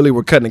 y'all really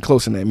were cutting it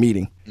close in that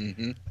meeting.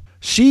 Mm-hmm.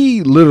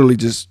 She literally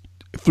just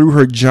threw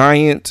her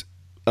giant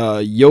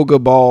yoga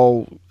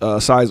ball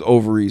size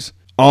ovaries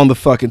on the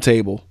fucking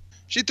table.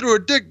 She threw her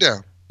dick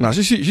down. No,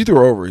 she threw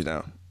her ovaries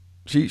down.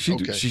 She threw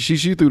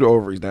the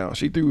ovaries down.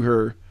 She threw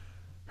her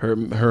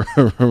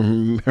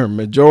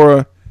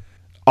majora,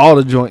 all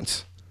the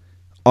joints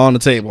on the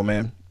table,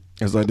 man.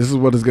 It's like, this is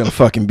what it's gonna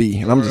fucking be.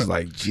 And I'm just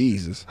like,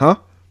 Jesus, huh?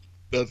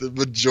 Nothing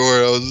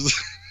majora.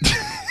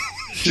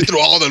 She threw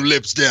all them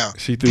lips down.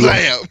 She threw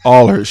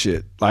all her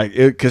shit, like,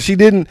 because she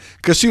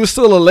was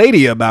still a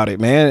lady about it,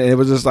 man. And it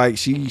was just like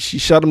she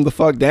shut him the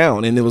fuck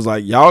down, and it was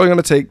like, y'all are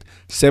gonna take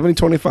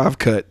 70-25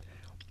 cut.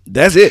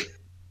 That's it,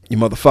 you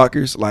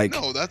motherfuckers. Like,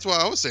 no, that's why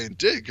I was saying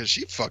dick, because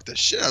she fucked the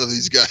shit out of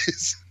these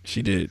guys.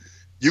 She did.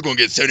 You're gonna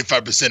get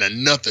 75% of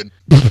nothing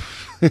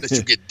unless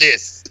you get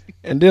this.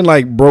 And then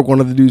like broke one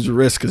of the dude's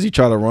wrists because he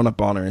tried to run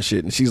up on her and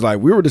shit. And she's like,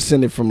 we were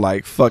descended from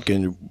like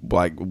fucking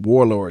like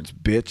warlords,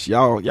 bitch.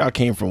 Y'all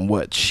came from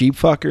what, sheep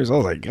fuckers? I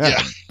was like, God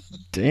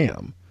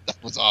damn.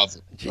 That was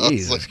awesome.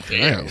 Jesus Christ.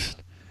 Damn.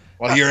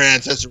 While your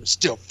ancestors were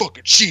still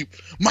fucking sheep,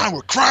 mine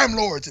were crime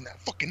lords in that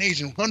fucking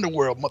Asian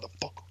underworld,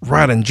 motherfucker.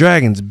 Riding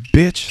dragons,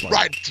 bitch. Like,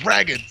 ride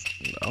dragons.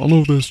 I don't know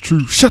if that's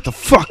true. Shut the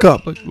fuck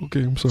up. Like,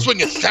 okay, I'm sorry.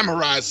 Swinging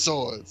samurai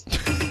swords.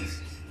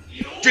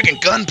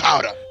 Freaking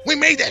gunpowder. We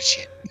made that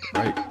shit.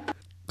 Right.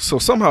 So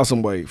somehow,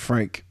 some way,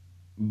 Frank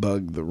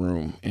bugged the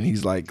room, and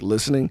he's like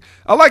listening.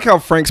 I like how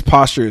Frank's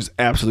posture is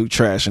absolute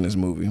trash in this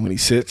movie when he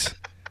sits.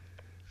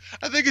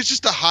 I think it's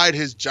just to hide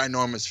his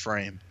ginormous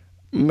frame.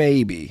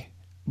 Maybe,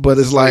 but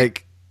it's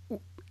like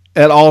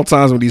at all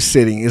times when he's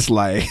sitting, it's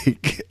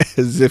like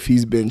as if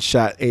he's been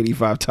shot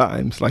 85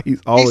 times. Like he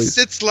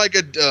sits like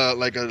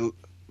an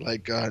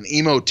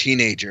emo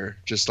teenager,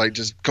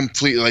 just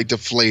completely like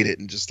deflated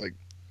and just like.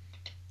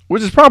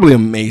 Which is probably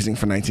amazing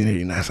for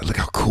 1989. It's like, look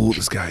how cool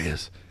this guy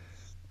is.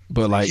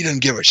 But like, he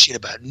doesn't give a shit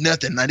about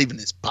nothing, not even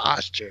his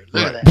posture.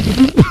 Look at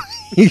that.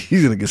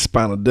 He's gonna get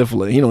spinal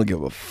deafless. He don't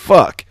give a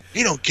fuck.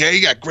 He don't care.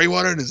 He got gray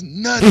water in his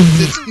nuts.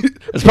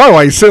 That's probably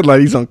why he said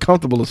like he's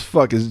uncomfortable as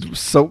fuck. His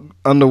soaked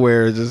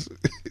underwear just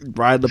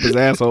riding up his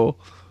asshole.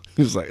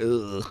 He was like,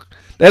 ugh.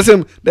 That's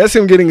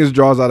him getting his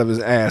drawers out of his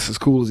ass as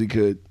cool as he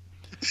could,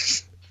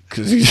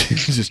 because he's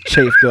just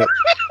chafed up.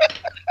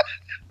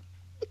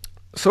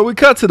 So we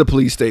cut to the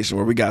police station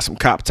where we got some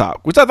cop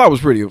talk, which I thought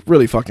was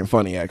really fucking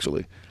funny,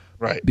 actually.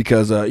 Right.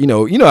 Because you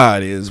know how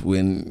it is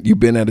when you've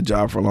been at a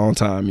job for a long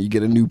time and you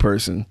get a new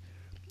person.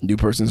 New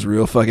person's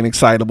real fucking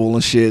excitable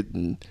and shit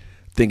and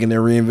thinking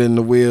they're reinventing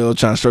the wheel,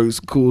 trying to show you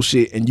some cool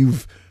shit, and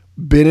you've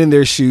been in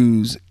their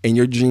shoes and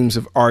your dreams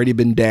have already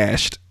been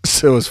dashed.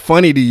 So it's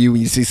funny to you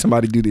when you see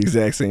somebody do the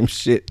exact same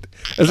shit.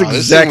 That's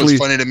exactly. This was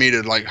funny to me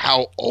to like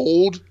how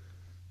old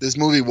this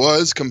movie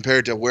was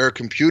compared to where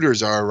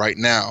computers are right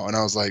now, and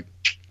I was like,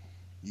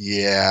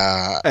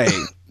 yeah. Hey,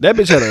 that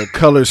bitch had a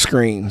color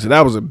screen, so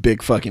that was a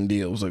big fucking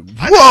deal. It was like,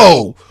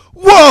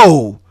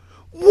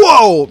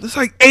 whoa, there's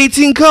like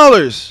 18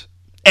 colors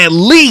at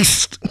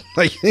least.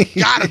 Like,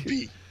 gotta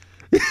be.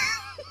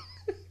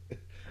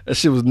 That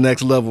shit was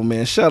next level,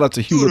 man. Shout out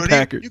to Hewlett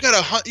Packard. You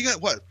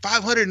got what?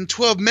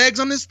 512 megs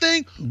on this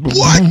thing?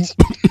 What?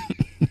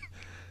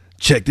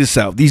 Check this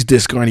out. These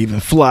discs aren't even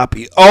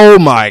floppy. Oh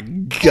my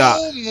god.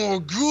 Oh my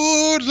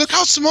god. Look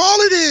how small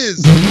it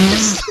is.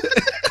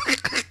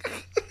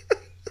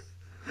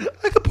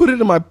 I could put it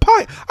in my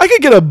pocket. I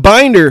could get a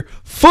binder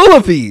full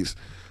of these.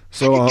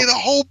 So I could get a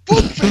whole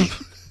book.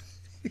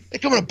 They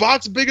come in a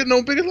box bigger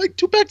than like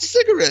 2 packs of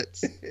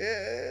cigarettes.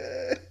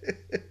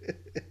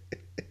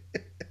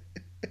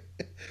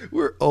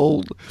 We're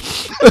old.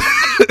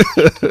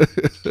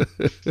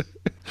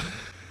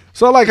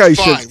 So I like how he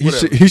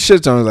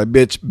shits on us like,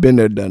 bitch, been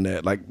there, done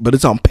that. Like, but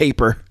it's on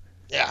paper.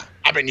 Yeah,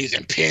 I've been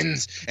using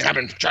pins and I've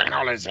been tracking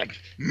all these like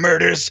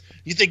murders.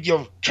 You think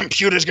your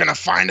computer's gonna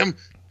find them?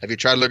 Have you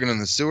tried looking in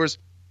the sewers?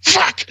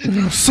 Fuck!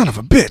 Son of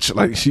a bitch.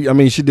 Like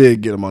she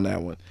did get him on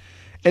that one.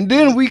 And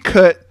then we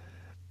cut,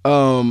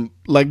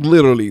 like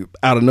literally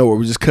out of nowhere,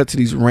 we just cut to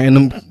these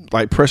random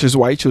like precious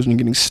white children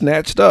getting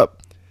snatched up.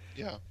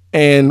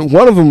 And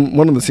one of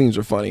the scenes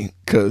were funny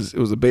because it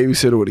was a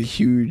babysitter with a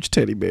huge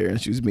teddy bear, and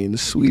she was being the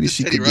sweetest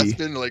she could be.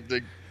 Like,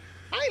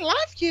 I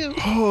love you.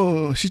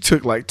 Oh, she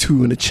took like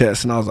 2 in the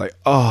chest, and I was like,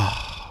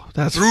 oh,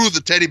 that's through the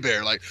teddy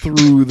bear, like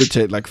through the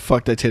teddy, like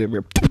fuck that teddy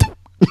bear.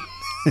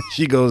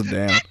 She goes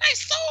down. My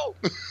soul.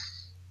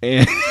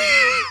 And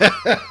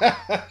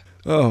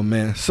oh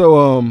man,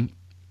 so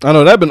I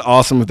know that'd been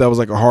awesome if that was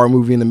like a horror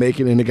movie in the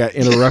making and it got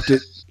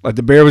interrupted. Like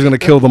the bear was gonna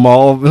kill them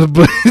all,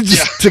 but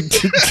just like,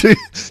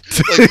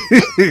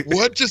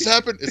 what just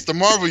happened? It's the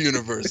Marvel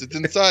universe. It's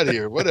inside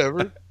here.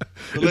 Whatever.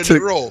 Let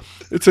it roll.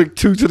 It took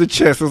 2 to the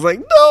chest. I was like,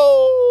 no,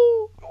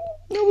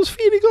 I was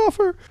feeding off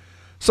her.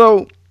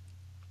 So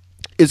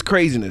it's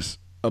craziness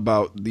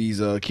about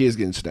these kids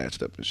getting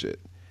snatched up and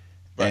shit,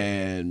 right.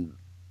 And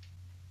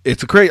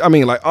it's a crazy. I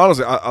mean, like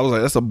honestly, I was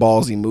like, that's a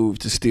ballsy move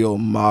to steal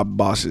mob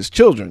boss's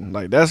children.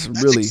 Like that's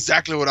really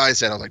exactly what I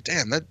said. I was like,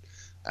 damn,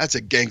 that's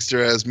a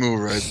gangster ass move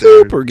right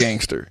there. Super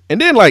gangster.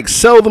 And then like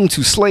sell them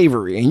to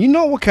slavery. And you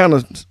know what kind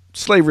of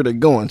slavery they're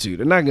going to.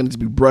 They're not going to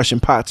be brushing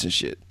pots and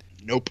shit.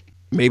 Nope.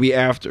 Maybe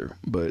after,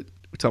 but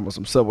we're talking about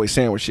some Subway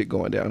sandwich shit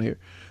going down here.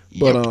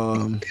 But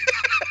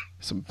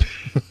some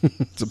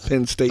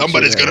Penn State.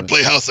 Somebody's going to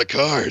play House of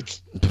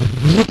Cards.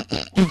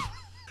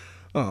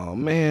 Oh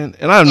man.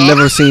 And I've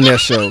never seen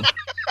that show.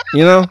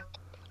 You know?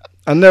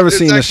 I've never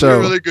seen the show.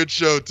 It's a really good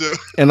show too.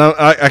 And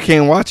I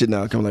can't watch it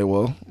now. I'm like,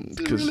 well, it's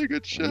a really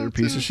good show. You're a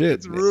piece of shit.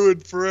 It's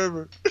ruined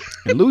forever.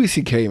 And Louis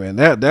C.K. man,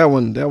 that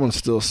one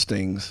still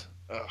stings.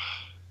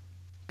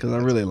 Because I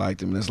really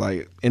liked him. And it's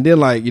like, and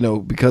then like, you know,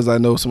 because I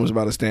know so much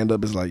about a stand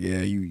up, it's like,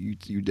 yeah,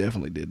 you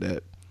definitely did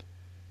that.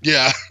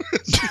 Yeah.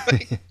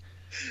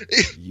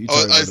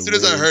 As soon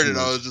as I heard it,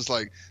 I was just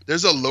like,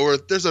 there's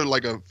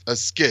a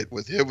skit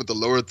with him with the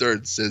lower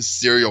third says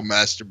serial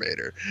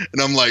masturbator,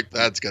 and I'm like,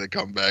 that's gonna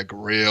come back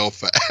real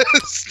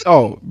fast.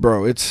 Oh,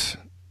 bro, it's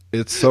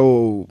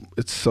so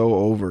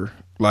over.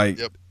 Like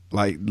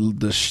like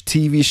the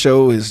TV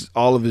show is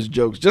all of his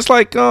jokes, just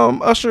like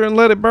Usher and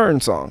Let It Burn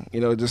song.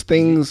 You know, just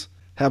things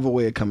have a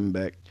way of coming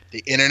back.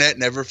 The internet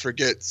never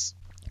forgets.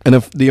 And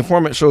if the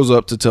informant shows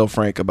up to tell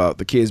Frank about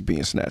the kids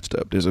being snatched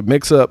up, there's a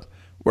mix up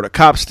where the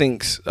cops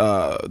thinks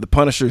the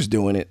Punisher's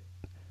doing it,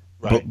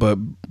 right. but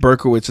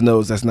Berkowitz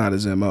knows that's not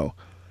his MO.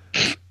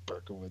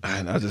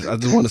 And I just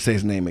want to say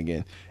his name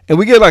again. And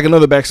we get like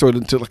another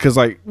backstory to, because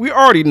like we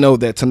already know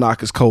that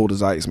Tanaka's cold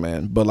as ice,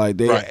 man. But like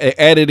they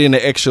added in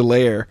an extra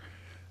layer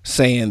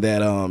saying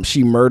that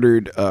she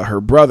murdered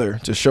her brother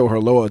to show her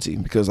loyalty,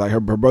 because like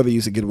her brother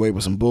used to get away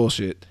with some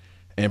bullshit,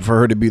 and for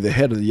her to be the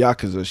head of the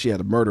Yakuza, she had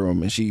to murder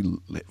him, and she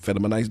fed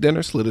him a nice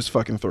dinner, slit his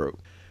fucking throat.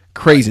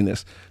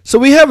 Craziness. So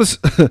we have it's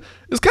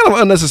kind of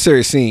an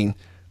unnecessary scene,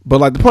 but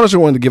like the Punisher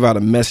wanted to give out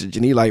a message,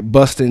 and he like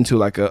bust into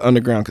like an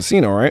underground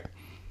casino, right?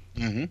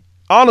 Mm-hmm.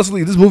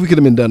 Honestly, this movie could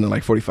have been done in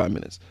like 45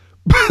 minutes,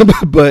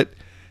 but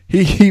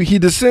he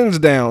descends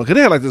down because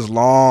they had like this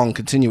long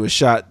continuous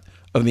shot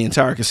of the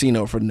entire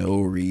casino for no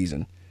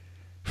reason.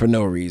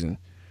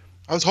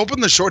 I was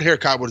hoping the short hair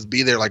cop would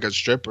be there like a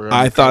stripper.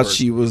 I thought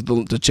she was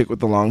the chick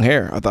with the long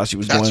hair. I thought she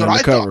was going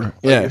undercover. Like,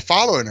 yeah, you're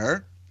following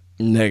her.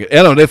 Negative.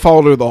 I know they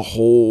followed her the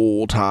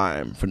whole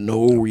time for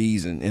no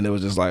reason, and it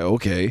was just like,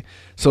 okay.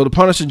 So the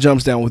Punisher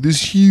jumps down with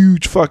this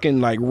huge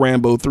fucking like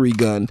Rambo 3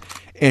 gun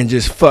and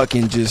just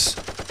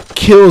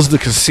kills the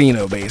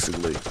casino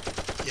basically.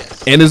 Yes.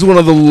 And it's one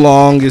of the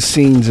longest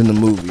scenes in the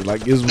movie.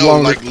 Like, it's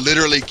like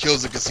literally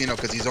kills the casino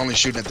because he's only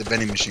shooting at the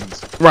vending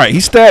machines. Right, he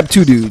stabbed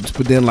 2 dudes,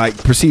 but then like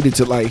proceeded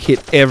to like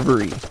hit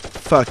every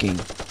fucking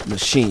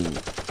machine.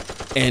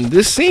 And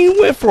this scene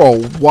went for a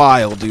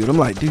while, dude. I'm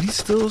like, dude, he's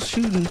still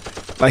shooting.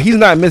 Like, he's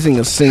not missing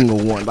a single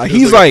one. Like,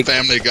 he's like a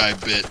Family Guy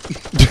bit.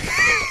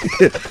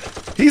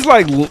 He's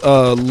like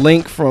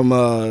Link from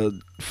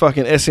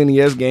fucking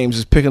SNES games,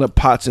 just picking up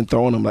pots and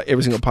throwing them, like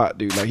every single pot,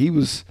 dude. Like, he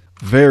was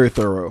very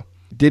thorough.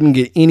 Didn't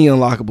get any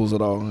unlockables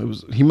at all.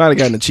 He might have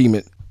got an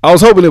achievement. I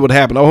was hoping it would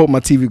happen. I hope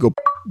my TV go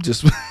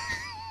just.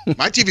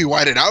 My TV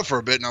whited out for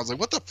a bit, and I was like,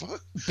 "What the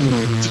fuck?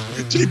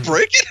 Did he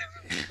break it?"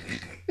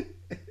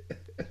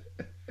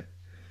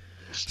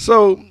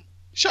 So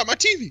shot my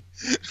TV.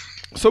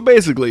 So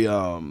basically,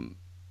 the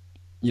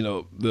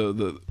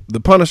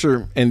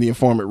Punisher and the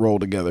informant roll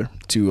together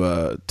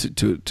to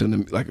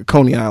like a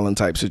Coney Island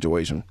type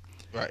situation,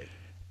 right?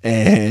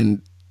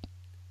 And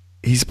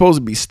he's supposed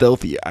to be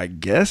stealthy, I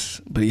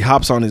guess, but he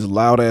hops on his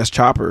loud ass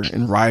chopper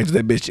and rides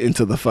that bitch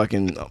into the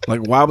fucking,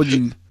 like, why would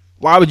you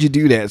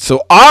do that?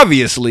 So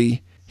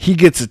obviously he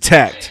gets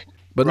attacked,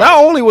 but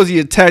not only was he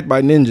attacked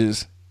by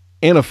ninjas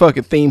in a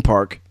fucking theme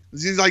park.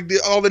 He's like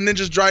all the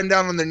ninjas driving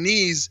down on their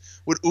knees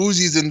with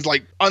Uzis and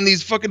like on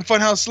these fucking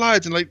funhouse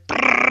slides and like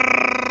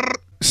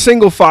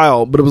single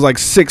file, but it was like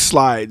 6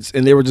 slides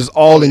and they were just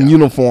all in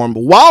uniform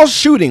while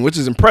shooting, which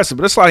is impressive.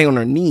 But they're sliding on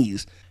their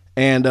knees,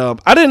 and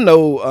I didn't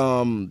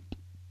know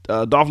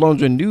Dolph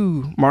Lundgren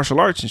knew martial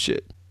arts and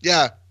shit.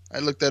 Yeah, I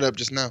looked that up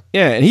just now.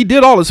 Yeah, and he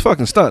did all his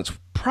fucking stunts.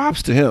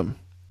 Props to him,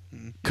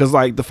 because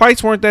like the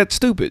fights weren't that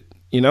stupid,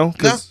 you know?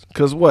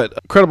 Because what,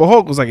 Incredible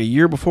Hulk was like a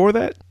year before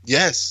that.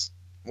 Yes.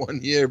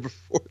 1 year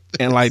before this.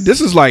 And like this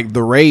is like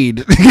the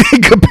Raid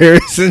in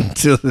comparison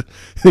to the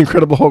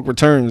Incredible Hulk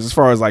Returns as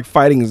far as like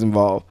fighting is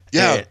involved.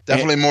 Yeah,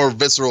 definitely more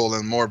visceral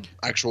and more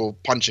actual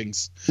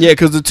punchings. Yeah,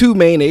 because the 2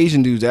 main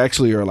Asian dudes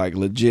actually are like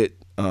legit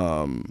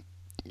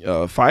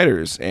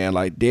fighters, and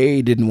like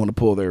they didn't want to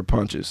pull their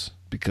punches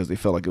because they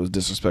felt like it was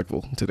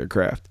disrespectful to their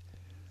craft.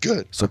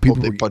 Good. So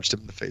they punched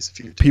him in the face a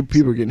few times.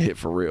 People were getting hit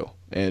for real.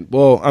 And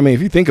well, I mean,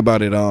 if you think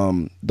about it,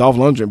 Dolph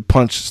Lundgren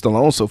punched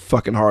Stallone so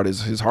fucking hard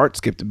his heart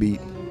skipped a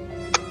beat.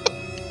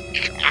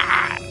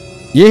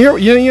 You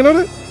know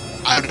that?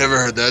 I've never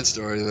heard that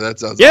story. That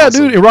sounds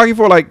awesome. Dude. In Rocky IV,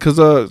 like, because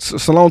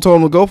Stallone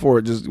told him to go for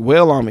it, just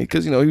wail on me,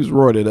 because he was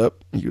roided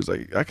up. He was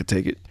like, I could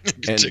take it.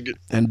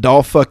 And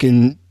Dolph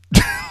fucking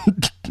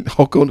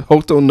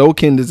Hokuto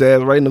no-kinned his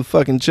ass right in the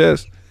fucking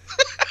chest.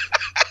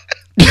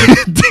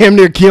 Damn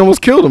near he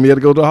almost killed him. He had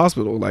to go to the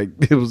hospital. Like,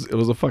 it was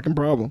a fucking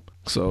problem.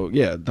 So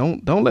yeah,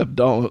 don't let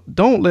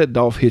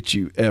Dolph hit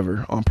you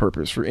ever on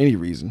purpose for any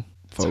reason,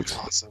 folks.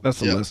 That's awesome.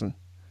 That's a lesson.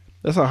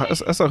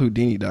 That's how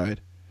Houdini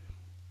died.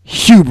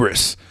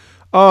 Hubris.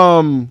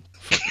 Sorry,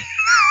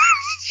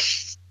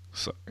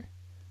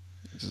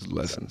 just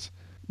lessons.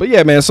 But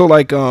yeah, man. So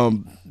like,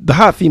 the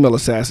hot female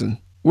assassin.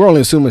 We're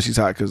only assuming she's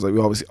hot because like we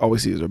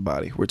always see her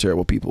body. We're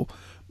terrible people.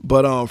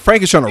 But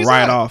Frank is trying to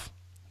ride off.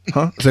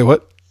 Huh? Say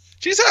what?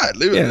 She's hot.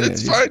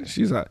 It's fine.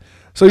 She's hot.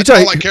 So that's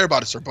all I care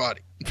about is her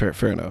body.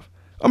 Fair enough.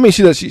 I mean,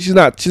 she doesn't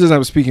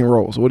have a speaking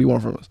role. So what do you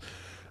want from us?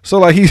 So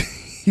like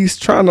he's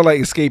trying to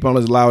like escape on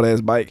his loud ass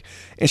bike,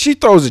 and she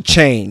throws a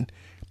chain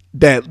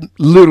that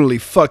literally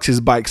fucks his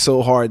bike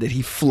so hard that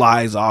he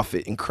flies off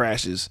it and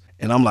crashes.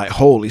 And I'm like,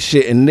 holy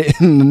shit! And the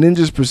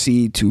ninjas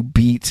proceed to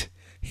beat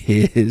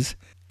his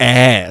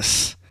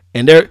ass.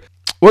 And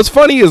what's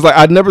funny is like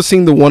I'd never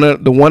seen the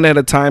one at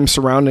a time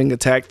surrounding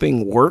attack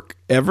thing work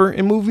ever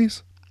in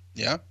movies.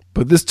 Yeah.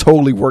 But this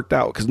totally worked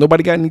out because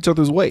nobody got in each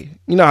other's way.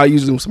 You know how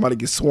usually when somebody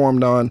gets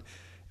swarmed on,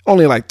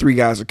 only like 3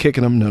 guys are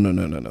kicking them. No.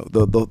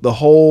 The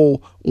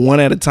whole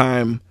one at a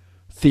time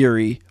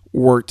theory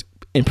worked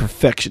in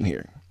perfection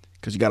here,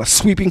 because you got a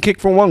sweeping kick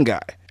from one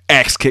guy,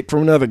 axe kick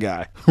from another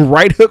guy,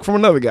 right hook from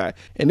another guy,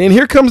 and then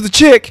here comes the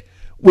chick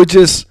with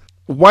just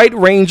White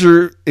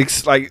Ranger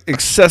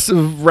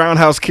excessive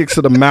roundhouse kicks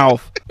to the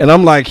mouth, and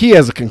I'm like, he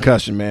has a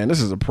concussion, man.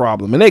 This is a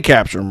problem, and they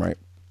capture him, right?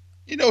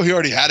 You know, he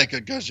already had a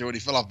concussion when he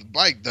fell off the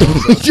bike, though.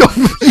 So.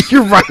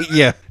 You're right.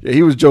 Yeah,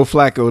 he was Joe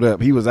Flacco'd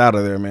up. He was out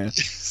of there, man.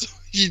 So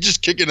you're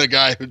just kicking a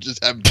guy who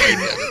just had brain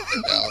damage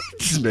now.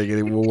 Just making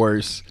it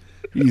worse.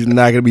 He's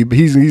not gonna be.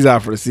 He's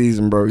out for the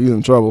season, bro. He's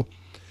in trouble.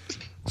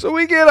 So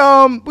we get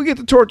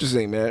the torture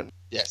scene, man.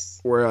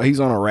 Yes. Where he's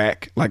on a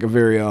rack, like a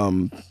very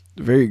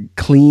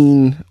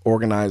clean,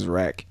 organized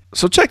rack.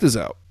 So check this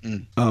out.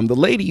 The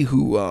lady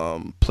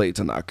who played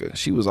Tanaka,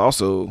 she was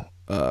also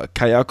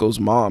Kayako's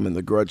mom in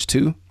The Grudge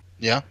 2.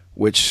 Yeah.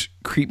 Which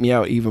creeped me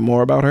out even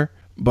more about her.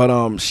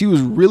 But she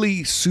was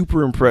really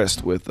super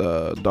impressed with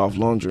Dolph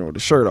Lundgren with the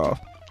shirt off.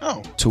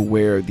 Oh. To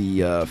where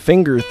the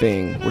finger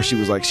thing, where she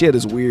was like, she had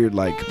this weird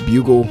like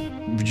bugle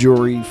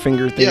jewelry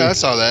finger thing. Yeah, I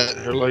saw that.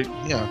 Her like,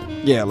 yeah.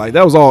 Yeah, like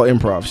that was all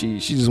improv. She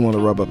just wanted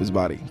to rub up his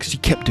body because she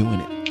kept doing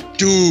it.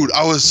 Dude,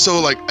 I was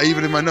so like,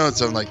 even in my notes,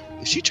 I'm like,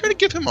 is she trying to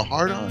give him a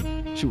hard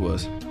on? She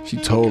was. She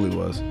totally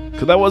was.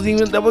 Because that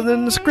wasn't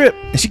in the script.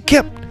 And she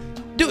kept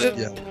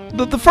Dude,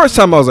 the first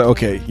time I was like,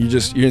 okay,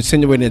 you're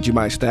insinuating that you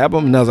might stab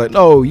him, and I was like,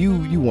 no,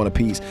 you want a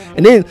piece,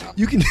 and then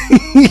you can.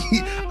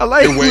 I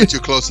like. You're way too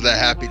close to that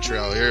happy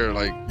trail here.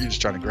 Like you're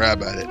just trying to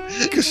grab at it.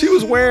 Because she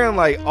was wearing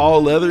like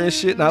all leather and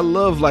shit, and I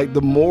love like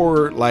the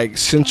more like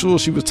sensual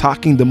she was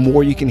talking, the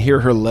more you can hear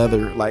her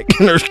leather like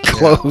in her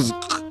clothes.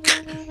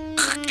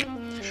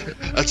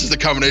 That's just a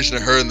combination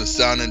of her and the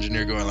sound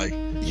engineer going like,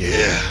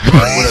 yeah.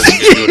 What else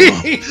you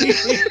doing?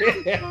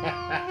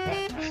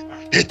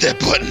 Hit that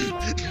button.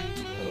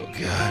 Oh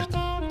God,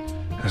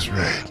 that's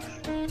right.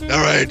 All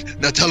right,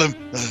 now tell him,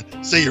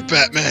 say you're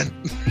Batman,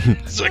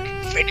 so I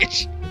can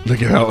finish.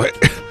 Look at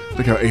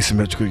how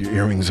asymmetrical your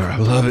earrings are. I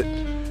love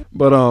it.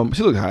 But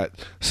she looked hot.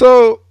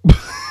 So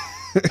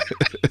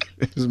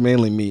it was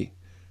mainly me.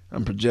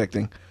 I'm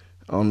projecting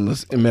on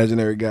this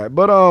imaginary guy.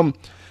 But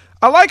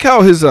I like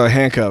how his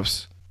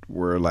handcuffs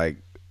were like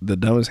the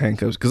dumbest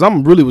handcuffs, because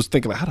I'm really was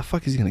thinking like, how the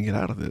fuck is he gonna get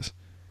out of this?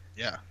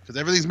 Yeah, because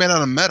everything's made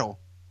out of metal.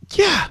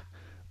 Yeah,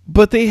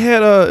 but they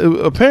had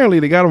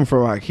apparently they got them from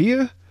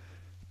IKEA,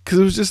 because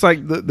it was just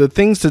like the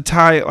things to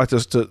tie it, like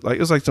just to like it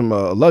was like some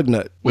lug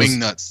nut, wing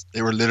nuts.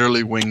 They were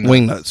literally wing nuts.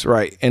 Wing nuts,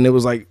 right? And it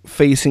was like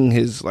facing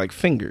his like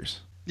fingers.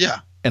 Yeah,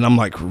 and I'm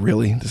like,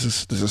 really? This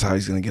is how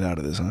he's gonna get out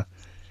of this, huh?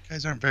 You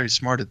guys aren't very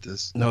smart at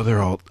this. No,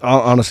 they're all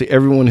honestly.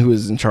 Everyone who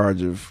is in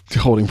charge of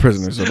holding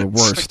prisoners are the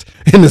worst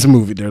in this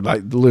movie. They're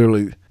like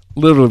literally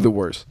the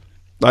worst.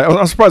 Like,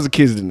 I'm surprised the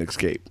kids didn't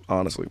escape.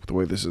 Honestly, with the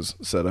way this is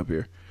set up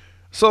here.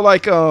 So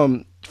like,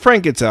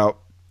 Frank gets out,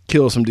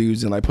 kills some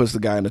dudes, and like puts the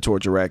guy in the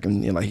torture rack,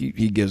 and like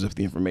he gives up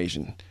the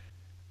information.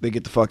 They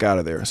get the fuck out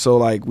of there. So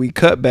like, we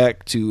cut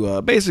back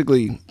to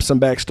basically some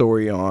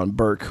backstory on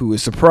Burke, who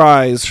is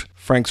surprised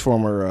Frank's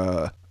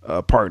former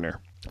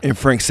partner. And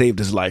Frank saved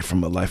his life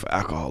from a life of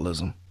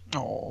alcoholism.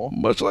 Oh,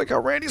 much like how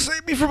Randy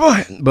saved me from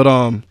mine. But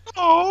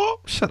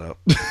shut up.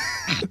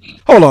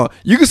 Hold on.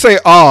 You can say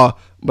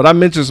but I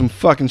mentioned some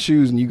fucking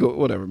shoes, and you go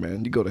whatever,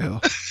 man. You go to hell.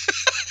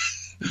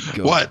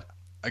 What?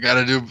 I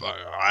gotta do.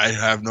 I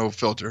have no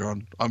filter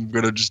on. I'm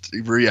gonna just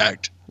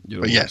react.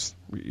 But yes,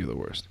 you're the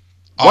worst.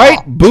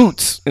 White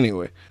boots.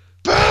 Anyway,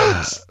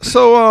 boots.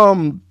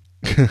 So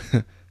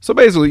so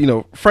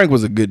basically, Frank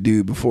was a good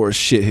dude before his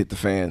shit hit the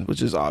fan,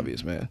 which is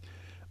obvious, man.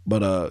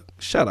 But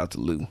shout out to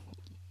Lou,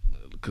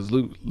 because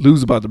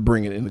Lou's about to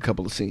bring it in a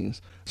couple of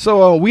scenes.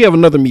 So we have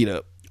another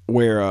meetup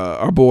where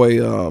our boy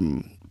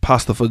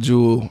Pasta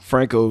Fajul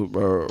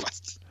Franco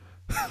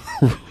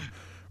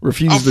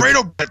refused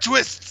Alfredo bread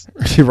twists.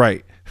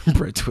 Right,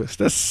 bread twist.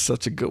 That's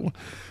such a good one.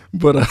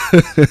 But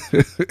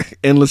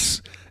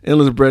endless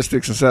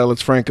breadsticks and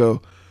salads.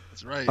 Franco,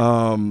 that's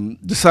right.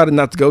 Decided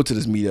not to go to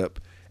this meetup.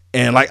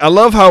 And like, I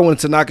love how when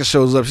Tanaka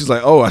shows up, she's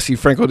like, "Oh, I see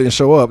Franco didn't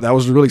show up. That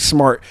was really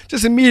smart."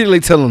 Just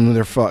immediately telling them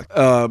they're fucked.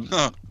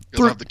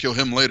 You'll have to kill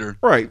him later.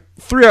 Right.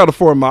 3 out of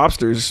 4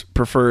 mobsters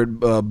preferred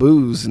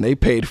booze, and they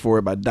paid for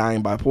it by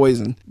dying by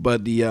poison.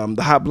 But the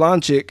hot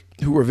blonde chick,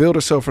 who revealed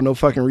herself for no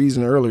fucking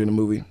reason earlier in the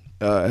movie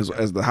as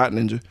the hot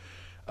ninja,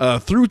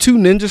 threw 2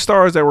 ninja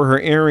stars that were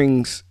her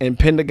earrings and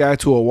pinned the guy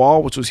to a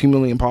wall, which was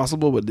humanly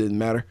impossible, but didn't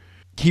matter.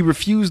 He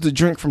refused the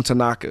drink from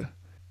Tanaka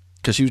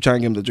because she was trying to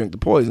get him to drink the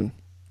poison.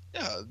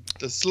 Yeah,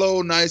 the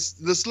slow,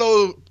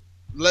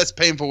 less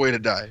painful way to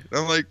die.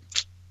 I'm like,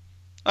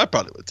 I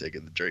probably would have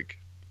taken the drink.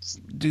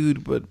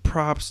 Dude, but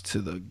props to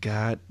the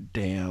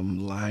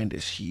goddamn line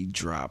that she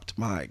dropped.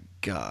 My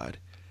God.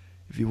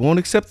 If you won't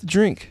accept the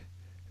drink,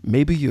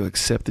 maybe you'll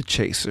accept the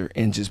chaser,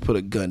 and just put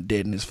a gun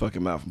dead in his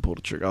fucking mouth and pull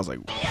the trigger. I was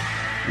like,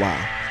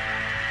 wow.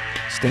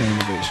 Standing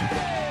ovation.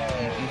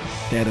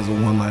 That is a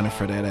one-liner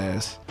for that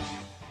ass.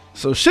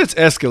 So shit's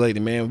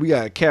escalating, man. We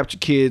got captured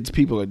kids.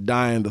 People are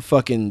dying. That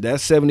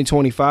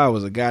 70-25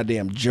 was a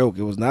goddamn joke.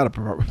 It was not a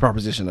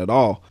proposition at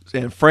all.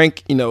 And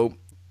Frank,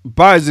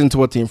 buys into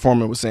what the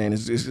informant was saying.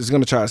 Is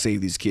going to try to save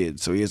these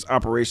kids. So he has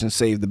Operation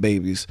Save the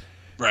Babies.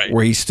 Right.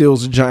 Where he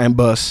steals a giant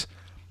bus,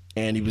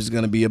 and he was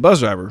going to be a bus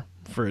driver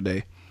for a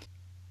day.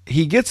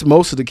 He gets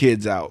most of the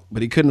kids out,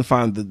 but he couldn't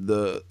find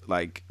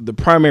the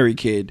primary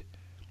kid,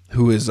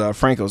 who is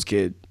Franco's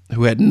kid,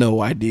 who had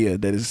no idea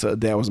that his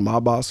dad was a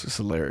mob boss. It's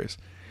hilarious.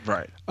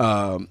 Right.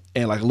 And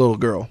like a little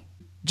girl,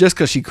 just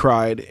because she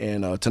cried,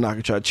 and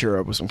Tanaka tried to cheer her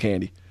up with some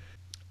candy.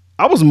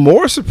 I was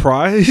more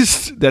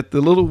surprised that the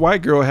little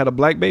white girl had a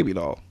black baby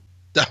doll.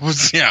 That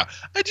was, yeah.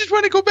 I just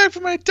want to go back for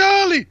my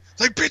dolly.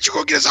 It's like, bitch, you're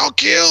going to get us all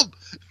killed.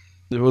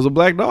 It was a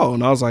black doll,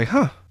 and I was like,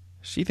 huh,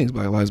 she thinks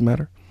Black Lives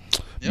Matter.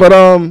 Yep.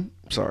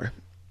 But, sorry.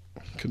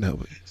 Couldn't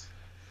help it.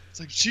 It's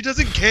like, she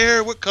doesn't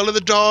care what color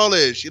the doll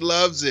is. She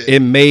loves it.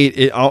 It made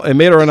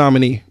her a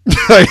nominee.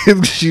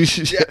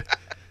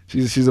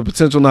 She's a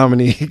potential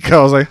nominee.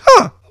 I was like,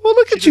 huh, well,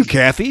 look at you,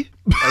 Kathy.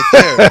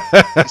 Right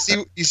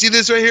there. You see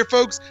this right here,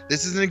 folks?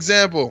 This is an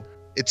example.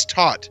 It's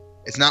taught.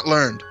 It's not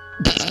learned.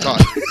 It's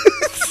taught.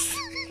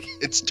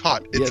 It's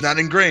taught. It's not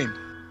ingrained.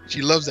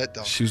 She loves that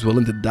doll. She was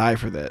willing to die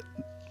for that.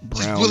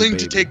 She's willing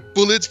to take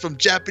bullets from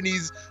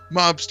Japanese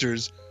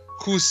mobsters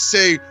who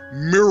say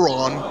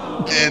Miron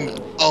and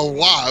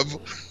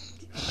Alav.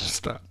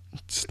 Stop.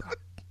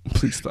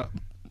 Please stop.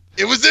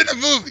 It was in the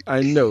movie.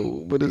 I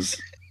know, but it's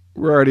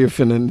we're already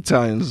offending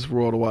Italians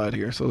worldwide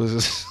here, so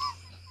let's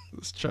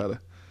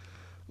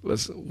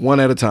one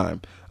at a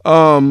time.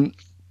 Go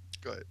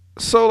ahead.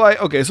 So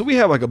like, okay, so we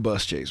have like a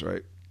bus chase,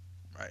 right?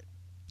 Right.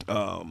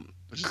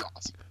 Which is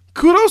awesome.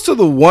 Kudos to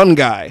the one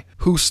guy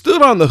who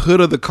stood on the hood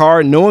of the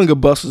car knowing a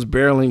bus was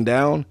barreling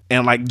down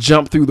and like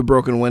jumped through the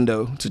broken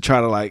window to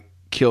try to like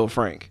kill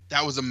Frank.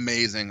 That was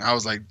amazing. I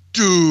was like,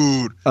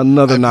 dude,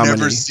 another nominee. I've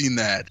never seen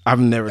that. I've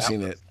never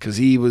seen it because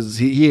he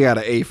got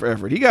an A for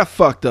effort. He got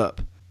fucked up.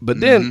 But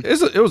then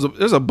there's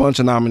a bunch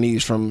of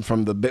nominees from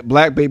the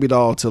Black Baby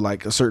Doll to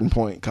like a certain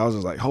point. Cause I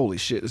was like, holy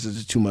shit, this is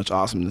just too much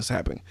awesomeness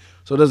happening.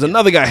 So there's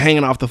another guy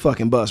hanging off the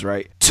fucking bus,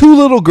 right? 2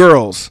 little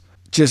girls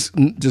just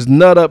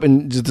nut up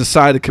and just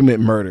decide to commit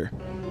murder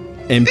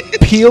and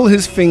peel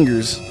his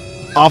fingers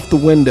off the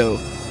window.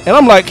 And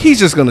I'm like, he's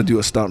just gonna do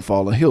a stunt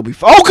fall and he'll be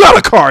oh god,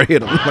 a car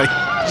hit him. Like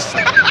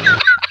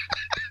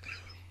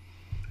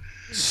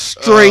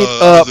straight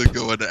up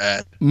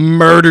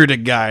murdered a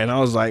guy. And I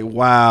was like,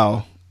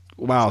 wow,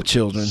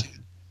 children.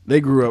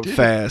 They grew up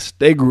fast.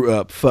 They grew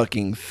up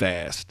fucking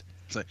fast.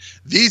 It's like,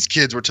 these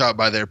kids were taught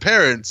by their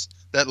parents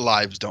that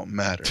lives don't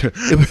matter.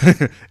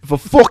 If a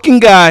fucking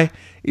guy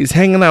is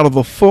hanging out of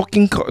a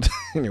fucking car.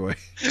 Anyway.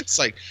 It's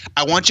like,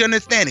 I want you to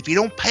understand, if you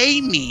don't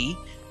pay me,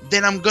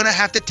 then I'm going to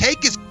have to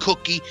take his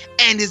cookie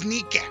and his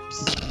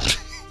kneecaps.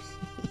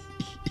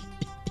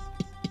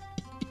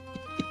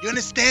 You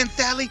understand,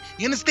 Sally?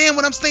 You understand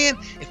what I'm saying?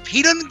 If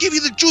he doesn't give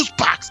you the juice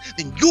box,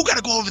 then you got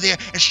to go over there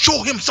and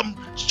show him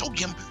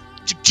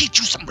to teach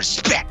you some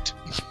respect.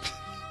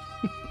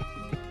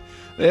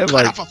 They have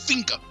cut off a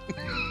finger.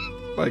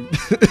 Like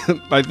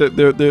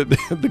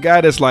the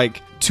guy that's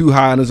like too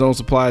high on his own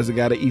supply is the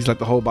guy that eats like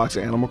the whole box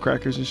of animal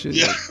crackers and shit.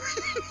 Yeah. Like,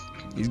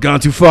 he's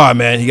gone too far,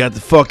 man. He got the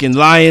fucking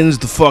lions,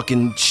 the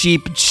fucking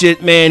sheep and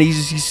shit, man.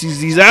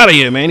 He's out of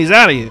here, man. He's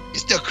out of here. You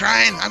still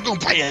crying? I'm gonna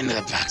buy you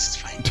another box. It's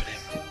fine.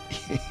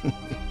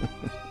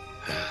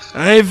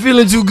 I ain't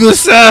feeling too good,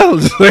 Sal.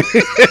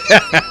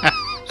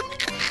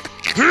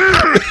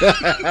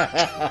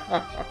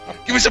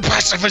 Give me some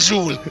pasta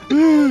fazool.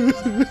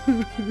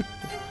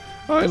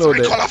 I know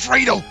that. Call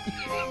Alfredo.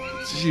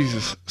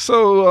 Jesus.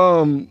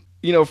 So,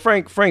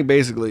 Frank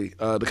basically,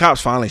 the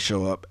cops finally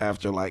show up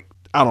after like,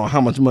 I don't know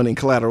how much money and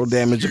collateral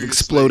damage of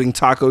exploding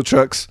taco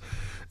trucks.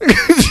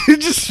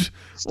 Just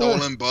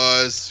stolen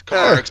bus,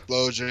 car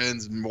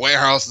explosions,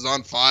 warehouses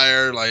on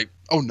fire. Like,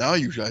 oh, now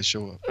you guys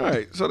show up. All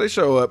right. So they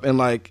show up and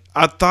like,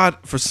 I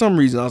thought for some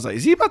reason, I was like,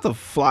 is he about to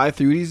fly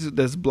through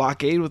this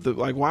blockade with the,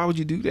 like, why would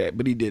you do that?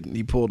 But he didn't.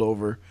 He pulled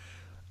over.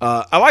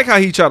 I like how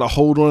he tried to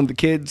hold one of the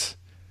kids.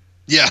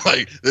 Yeah,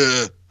 like,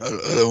 I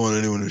don't want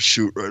anyone to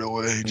shoot right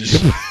away.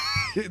 Just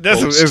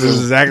this is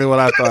exactly what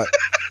I thought.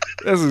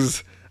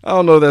 I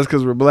don't know if that's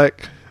because we're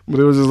black, but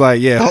it was just like,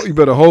 yeah, you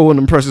better hold one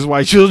of them precious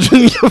white children.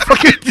 Please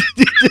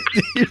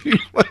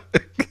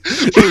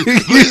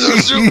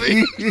don't shoot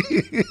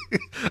me.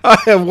 I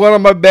have one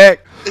on my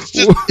back.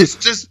 It's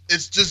just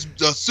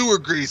sewer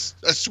grease.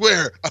 I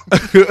swear.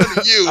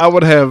 You. I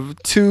would have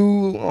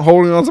 2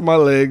 holding onto my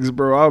legs,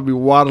 bro. I would be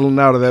waddling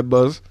out of that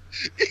bus.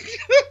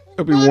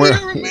 I'd be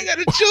wearing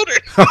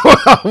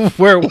I'll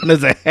wear one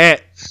as a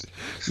hat.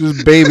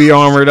 Just baby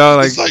armored out.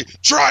 Like, it's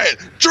like, try it.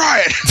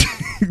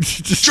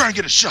 Just try and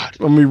get a shot.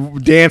 I'm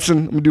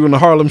dancing. I'm doing the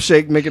Harlem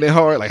Shake, making it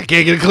hard. Like, I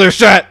can't get a clear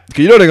shot. Cause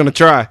you know they're gonna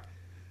try.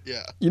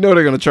 Yeah. You know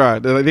they're gonna try.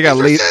 They got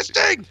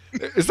lasers.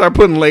 They start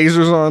putting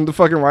lasers on the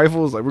fucking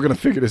rifles. Like, we're gonna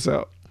figure this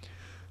out.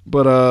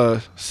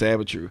 But sad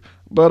but true.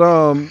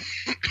 But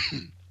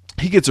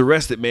he gets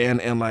arrested, man,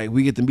 and like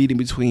we get the meeting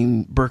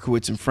between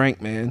Berkowitz and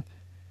Frank, man.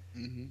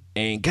 Mm-hmm.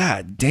 And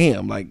god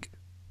damn, like,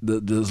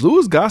 does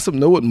Louis Gossett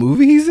know what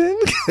movie he's in?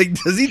 Like,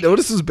 does he know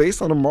this is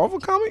based on a Marvel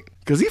comic?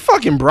 Because he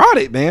fucking brought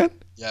it, man.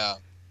 Yeah.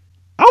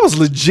 I was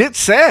legit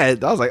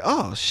sad. I was like,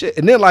 oh shit.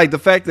 And then like the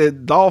fact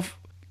that Dolph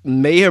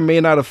may or may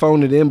not have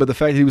phoned it in, but the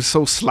fact that he was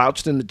so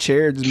slouched in the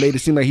chair just made it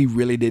seem like he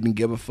really didn't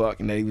give a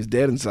fuck and that he was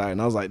dead inside.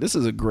 And I was like, this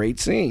is a great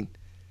scene.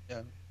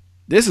 Yeah.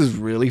 This is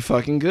really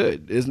fucking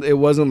good. It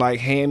wasn't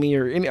like hammy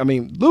or any. I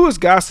mean, Louis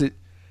Gossett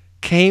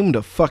came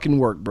to fucking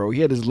work, bro.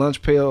 He had his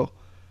lunch pail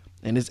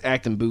and his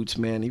acting boots,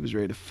 man. He was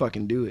ready to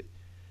fucking do it.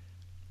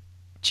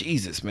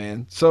 Jesus,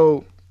 man.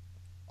 So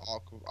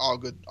all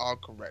good, all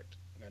correct.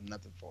 I got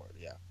nothing for it.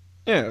 Yeah.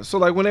 Yeah. So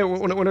like when they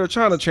were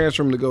trying to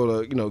transfer him to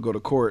go to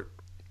court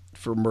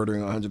for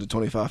murdering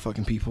 125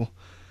 fucking people,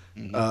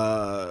 mm-hmm.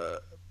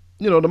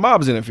 The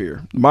mobs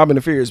interfere. The mob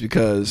interferes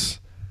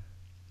because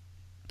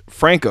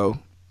Franco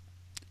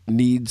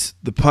needs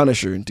the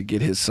Punisher to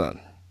get his son.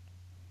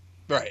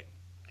 Right.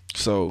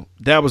 So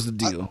that was the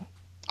deal.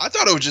 I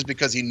thought it was just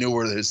because he knew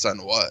where his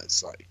son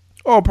was. Like,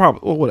 oh,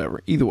 probably. Well,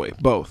 whatever. Either way,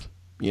 both.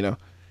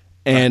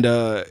 And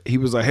he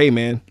was like, "Hey,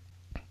 man,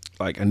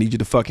 like I need you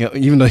to fucking,"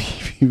 even though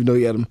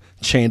he had him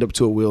chained up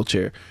to a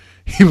wheelchair,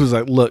 he was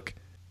like, "Look,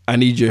 I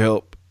need your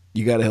help.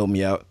 You got to help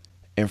me out."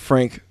 And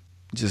Frank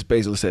just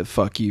basically said,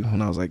 "Fuck you."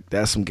 And I was like,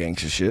 "That's some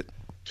gangster shit."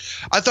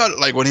 I thought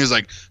like when he was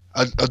like,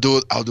 "I'll do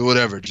it. I'll do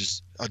whatever.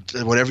 Just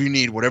whatever you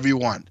need, whatever you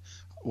want.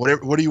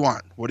 What do you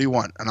want? What do you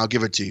want? And I'll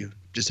give it to you.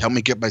 Just help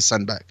me get my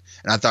son back.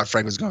 And I thought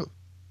Frank was going to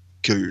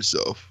kill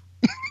yourself.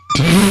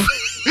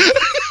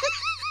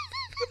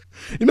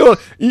 You know,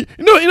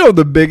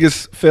 the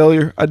biggest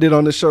failure I did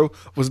on this show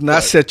was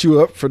not set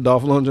you up for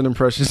Dolph Lundgren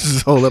impressions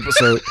this whole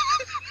episode.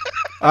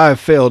 I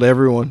failed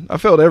everyone.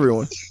 Because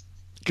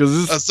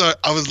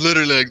I was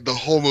literally like, the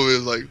whole movie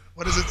was like,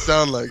 what does it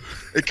sound like?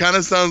 It kind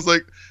of sounds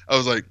like, I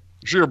was like,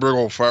 is she a big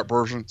old fat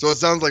person? So it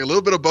sounds like a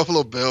little bit of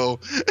Buffalo Bill.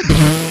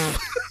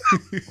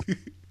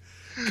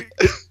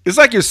 It's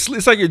like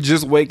you're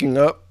just waking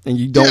up and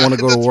you don't want to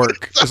go to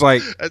work. It's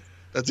like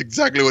that's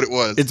exactly what it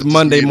was. It's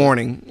Monday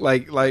morning.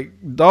 Like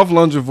Dolph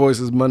Lundgren voice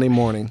is Monday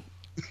morning.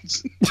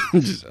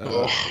 Just,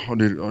 I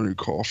need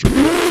coffee.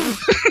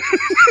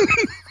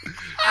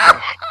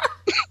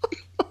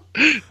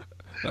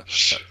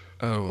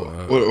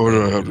 What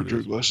did I have to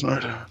drink last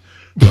night?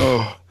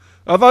 Oh,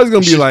 I thought he was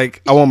gonna be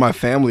like, I want my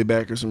family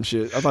back or some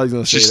shit. I thought he was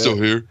gonna say she's still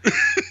here.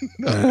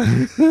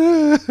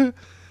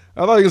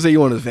 I thought he was gonna say you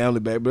want his family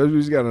back, but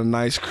he's got a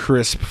nice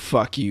crisp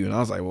fuck you, and I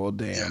was like, well,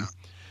 damn. Yeah.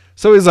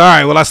 So he's all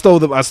right. Well, I stole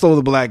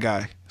the black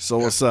guy. So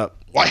what's up?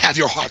 Why have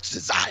your heart's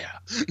desire?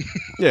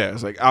 Yeah,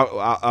 it's like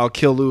I'll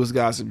kill Louis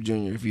Gossett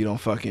Jr. if you don't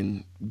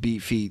fucking beat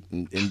feet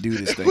and do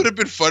this thing. It would have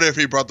been funny if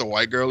he brought the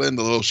white girl in,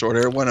 the little short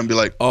hair one, and be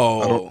like,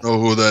 oh, I don't know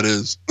who that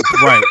is.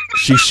 Right.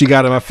 She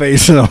got in my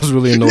face, and I was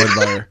really annoyed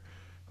by her.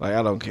 Like,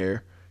 I don't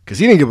care. Because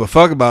he didn't give a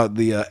fuck about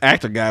the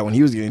actor guy when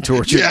he was getting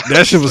tortured. Yeah,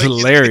 that shit was like,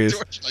 hilarious.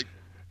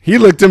 He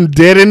looked him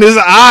dead in his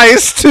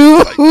eyes, too.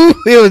 Like,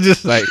 he was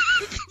just like,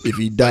 if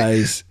he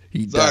dies,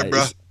 he dies.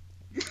 Bro.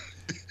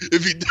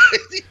 If he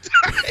dies, he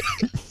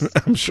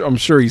dies. I'm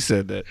sure he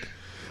said that.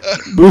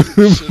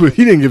 But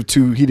he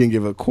didn't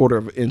give a quarter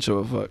of an inch of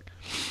a fuck.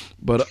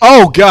 But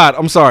oh God,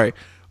 I'm sorry.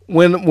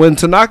 When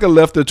Tanaka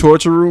left the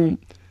torture room,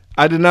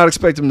 I did not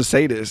expect him to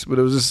say this, but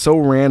it was just so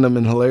random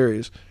and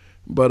hilarious.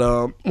 But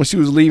when she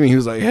was leaving, he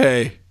was like,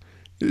 "Hey,"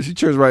 she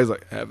turns right, he's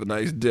like, "Have a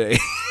nice day."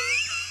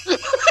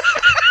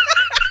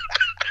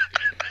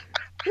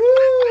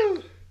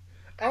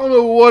 I don't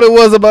know what it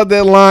was about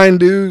that line,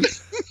 dude,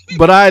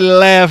 but I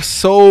laughed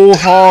so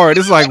hard.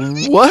 It's like,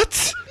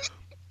 what?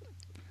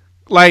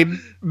 Like,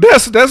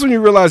 that's when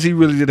you realize he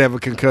really did have a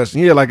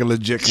concussion. He had like a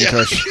legit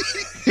concussion.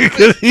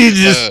 Because he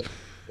just...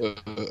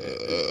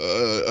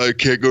 I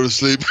can't go to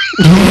sleep.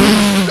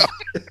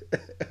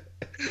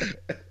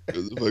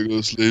 If I go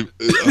to sleep,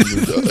 I'm going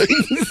to die.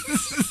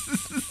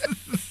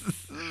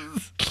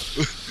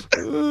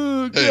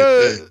 Oh,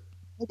 hey,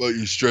 how about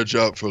you stretch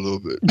out for a little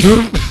bit?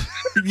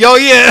 Yo,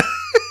 yeah.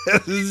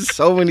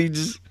 So many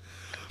just...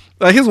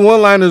 Like, his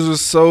one-liners were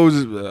so...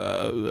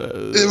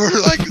 they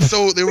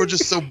were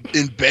just so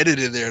embedded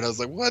in there, and I was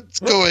like, what's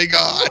going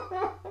on?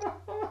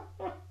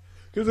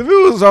 Because if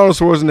it was Arnold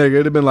Schwarzenegger,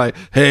 it'd have been like,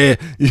 hey,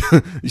 you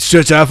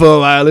stretch out for a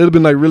while. It'd have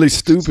been like really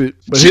stupid.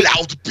 But chill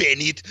out,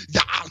 Bennett.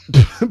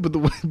 But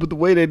the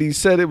way that he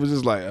said it was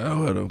just like,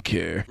 oh, I don't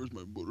care. Where's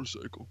my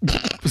motorcycle?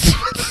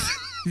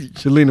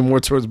 You're leaning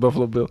more towards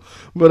Buffalo Bill.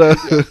 But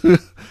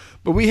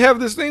but we have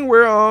this thing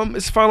where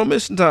it's final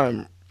mission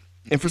time.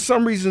 And for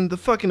some reason, the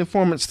fucking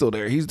informant's still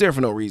there. He's there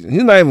for no reason.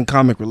 He's not even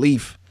comic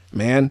relief,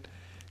 man.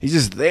 He's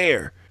just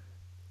there.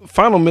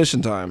 Final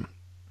mission time.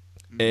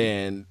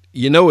 And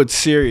you know it's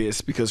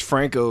serious because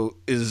Franco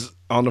is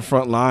on the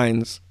front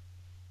lines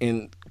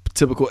in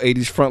typical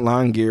 80s front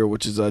line gear,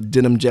 which is a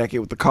denim jacket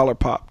with the collar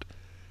popped.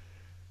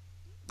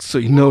 So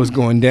you know it's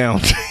going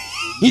down.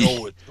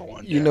 You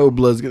know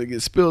blood's going to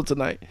get spilled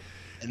tonight.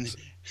 And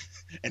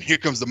here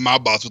comes the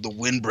mob boss with the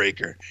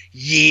windbreaker.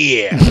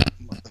 Yeah.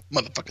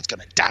 Motherfucker's going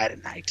to die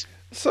tonight.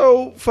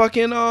 So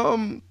fucking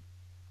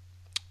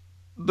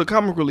the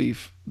comic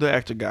relief, the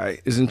actor guy,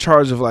 is in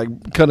charge of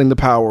like cutting the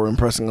power and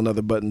pressing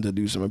another button to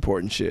do some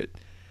important shit,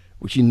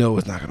 which you know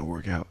is not going to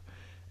work out.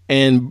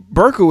 And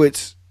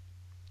Berkowitz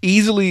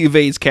easily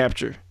evades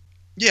capture.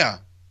 Yeah.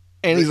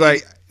 And he's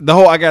like, the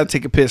whole I got to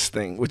take a piss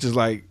thing, which is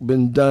like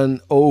been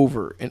done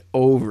over and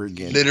over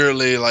again.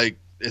 Literally like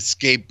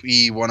Escape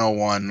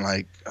E101,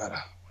 like,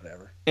 whatever.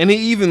 And he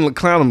even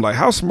clowned him like,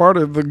 how smart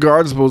are the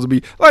guards supposed to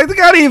be? Like, the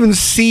guy didn't even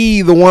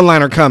see the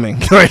one-liner coming.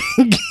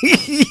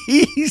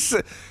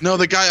 No,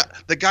 the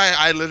guy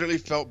I literally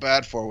felt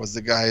bad for was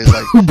the guy who's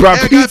like, who brought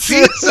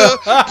pizza.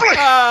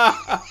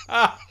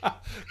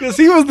 Because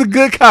he was the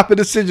good cop in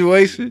the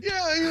situation.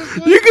 Yeah, he was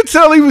like, you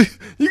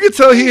could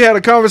tell he had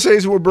a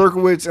conversation with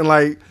Berkowitz and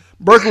like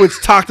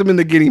Berkowitz talked him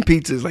into getting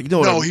pizzas. Like, you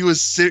know, no, he was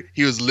sick.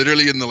 He was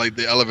literally in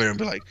the elevator and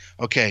be like,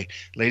 okay,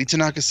 Lady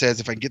Tanaka says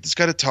if I can get this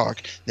guy to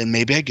talk, then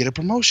maybe I get a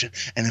promotion.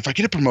 And if I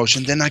get a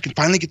promotion, then I can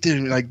finally get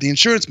the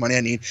insurance money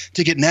I need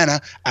to get Nana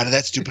out of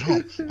that stupid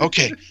home.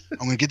 Okay,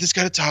 I'm gonna get this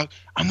guy to talk.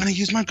 I'm gonna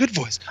use my good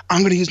voice.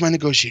 I'm gonna use my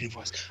negotiating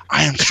voice.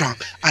 I am strong.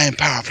 I am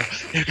powerful.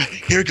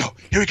 Here we go.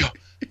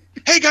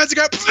 Hey guys, I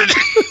got.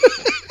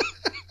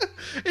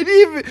 And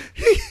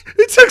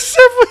it took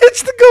several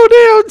hits to go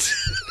down.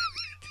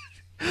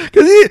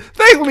 Because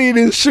thankfully he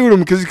didn't shoot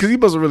him because he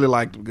must have really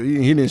liked him because he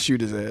didn't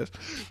shoot his ass.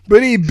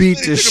 But he beat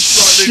the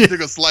shit. He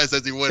took a slice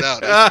as he went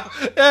out.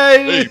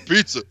 Hey,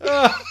 pizza.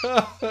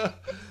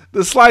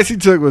 The slice he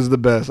took was the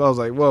best. I was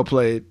like, well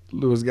played,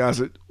 Louis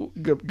Gossett.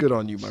 Good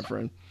on you, my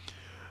friend.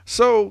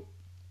 So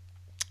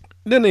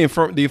then the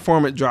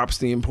informant drops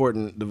the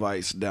important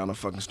device down a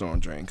fucking storm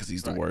drain because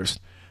he's the worst.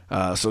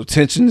 So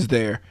tension's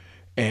there.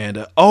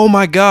 And oh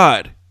my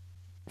God,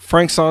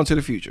 Frank saw into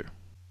the future.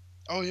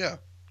 Oh, yeah.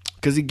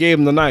 Because he gave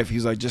him the knife.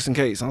 He's like, just in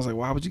case. I was like,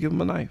 why would you give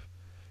him a knife?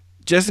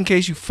 Just in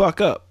case you fuck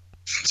up.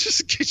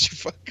 Just in case you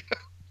fuck up.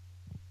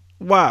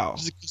 Wow.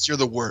 Just in case you're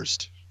the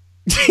worst.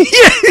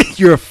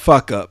 You're a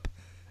fuck up.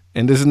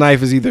 And this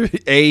knife is either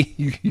A,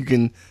 you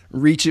can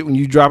reach it when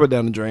you drop it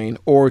down the drain,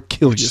 or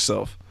kill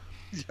yourself.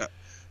 Yeah.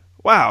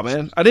 Wow,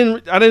 man. I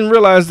didn't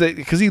realize that,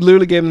 because he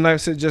literally gave him the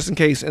knife, said just in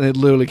case, and it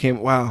literally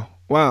came.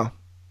 Wow.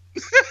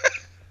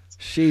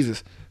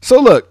 Jesus. So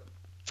look,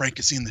 Frank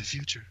is seeing the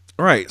future.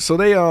 Right. So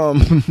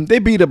they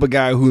beat up a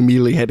guy who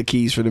immediately had the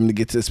keys for them to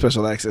get to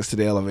special access to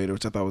the elevator,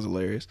 which I thought was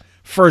hilarious.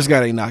 First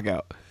guy they knock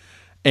out.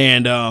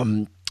 And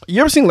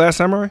you ever seen Last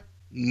Samurai?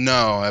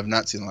 No, I have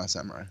not seen Last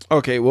Samurai.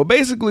 Okay, well,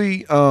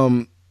 basically,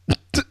 when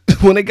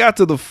they got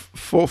to the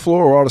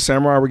floor where all the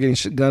samurai were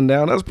getting gunned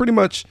down, that was pretty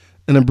much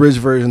an abridged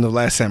version of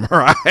Last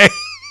Samurai.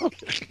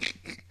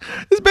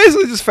 It's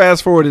basically just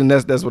fast forward, and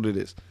that's what it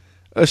is.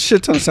 A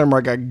shit ton of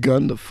samurai got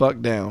gunned the fuck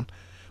down.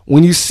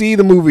 When you see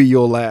the movie,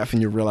 you'll laugh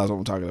and you'll realize what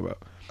I'm talking about.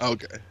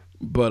 Okay.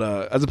 But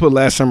I just put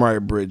Last Samurai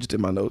abridged in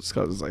my notes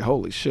because it's like,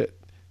 holy shit.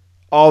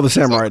 All the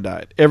samurai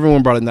died.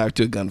 Everyone brought a knife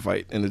to a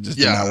gunfight, and it just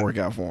did not work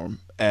out for them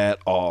at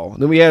all.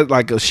 And then we had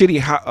like a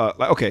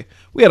shitty,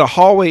 we had a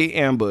hallway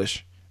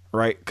ambush,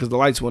 right? Because the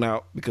lights went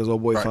out because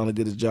old boy finally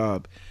did his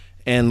job.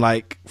 And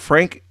like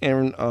Frank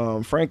and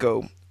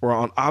Franco were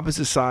on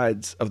opposite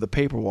sides of the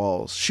paper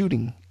walls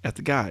shooting at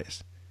the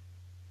guys.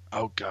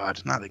 Oh,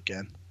 God, not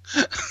again.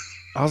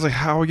 I was like,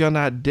 how are y'all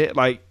not dead?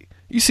 Like,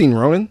 you seen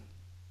Ronin?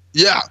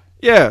 Yeah.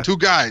 Yeah. Two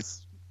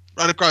guys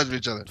right across from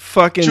each other.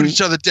 Fucking shoot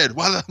each other dead.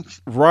 Why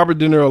Robert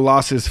De Niro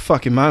lost his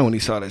fucking mind when he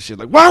saw that shit.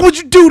 Like, why would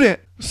you do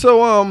that?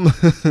 So,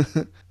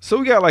 so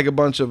we got like a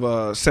bunch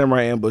of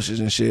samurai ambushes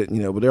and shit,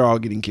 but they're all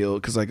getting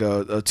killed because like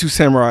two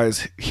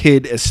samurais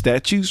hid as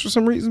statues for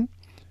some reason.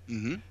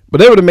 Mm-hmm. But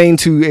they were the main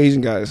two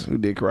Asian guys who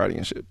did karate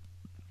and shit.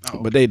 Oh,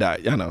 okay. But they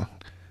died. I know.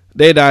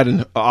 They died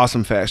in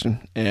awesome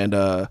fashion.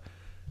 And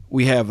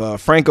we have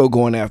Franco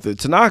going after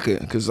Tanaka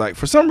because like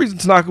for some reason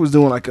Tanaka was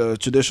doing like a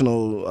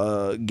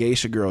traditional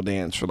geisha girl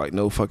dance for like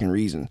no fucking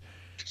reason.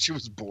 She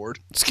was bored.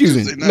 Excuse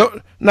me. No,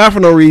 not for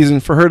no reason.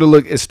 For her to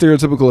look as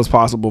stereotypical as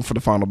possible for the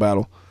final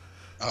battle.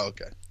 Oh,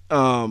 okay.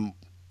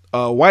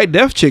 White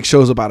Death chick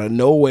shows up out of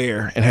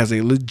nowhere and has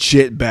a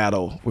legit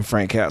battle with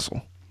Frank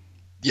Castle.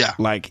 Yeah.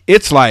 Like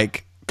it's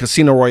like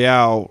Casino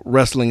Royale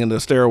wrestling in the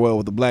stairwell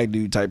with the black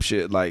dude type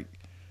shit. Like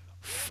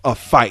a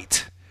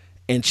fight.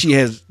 And she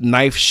has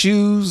knife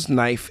shoes,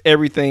 knife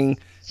everything,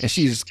 and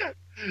she's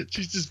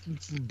just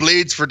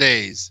blades for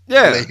days.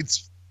 Yeah,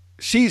 blades.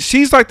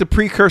 She's like the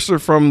precursor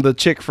from the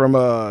chick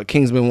from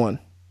Kingsman 1.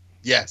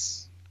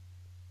 Yes,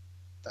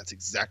 that's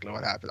exactly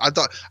what happened.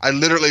 I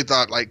literally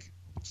thought like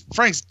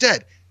Frank's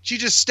dead. She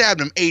just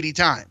stabbed him 80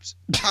 times.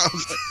 I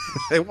was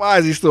like, why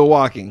is he still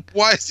walking?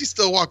 Why is he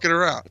still walking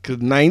around? Because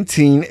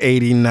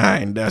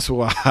 1989. That's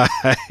why.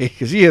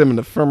 Because she hit him in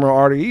the femoral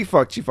artery.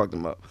 She fucked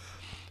him up.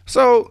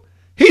 So.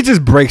 He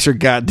just breaks her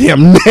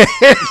goddamn neck.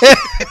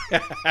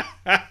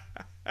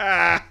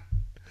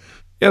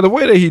 Yeah, the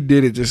way that he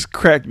did it just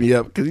cracked me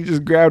up because he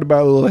just grabbed her by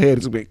the little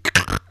head and just went.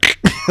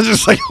 I was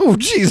just like, oh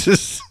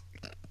Jesus,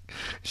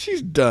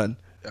 she's done.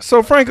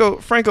 So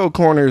Franco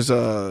corners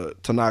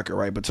Tanaka,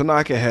 right? But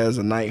Tanaka has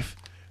a knife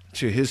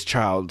to his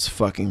child's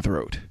fucking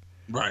throat.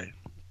 Right.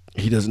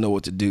 He doesn't know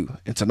what to do,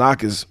 and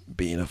Tanaka's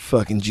being a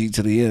fucking G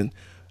to the end.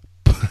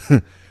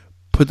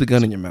 Put the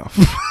gun in your mouth.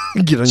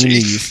 Get on your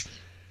knees.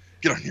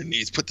 Get on your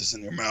knees. Put this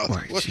in your mouth.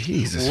 Like,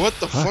 Jesus, what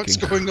the fuck's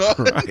going on?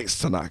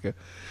 Christ, Tanaka.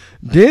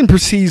 Then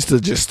proceeds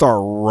to just start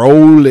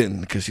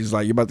rolling because she's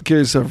like, you're about to kill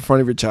yourself in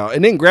front of your child.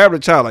 And then grab the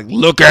child like,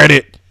 look at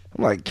it.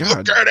 I'm like,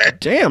 God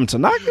damn,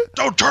 Tanaka.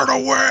 Don't turn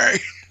away.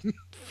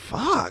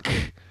 Fuck.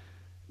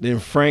 Then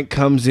Frank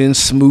comes in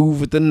smooth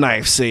with the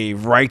knife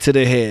save right to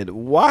the head.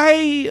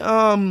 Why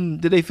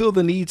did they feel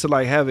the need to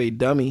like have a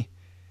dummy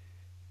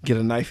get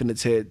a knife in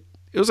its head?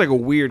 It was like a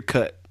weird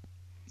cut.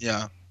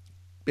 Yeah.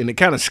 And it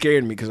kind of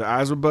scared me because her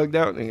eyes were bugged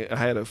out, and I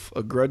had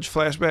a grudge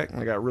flashback, and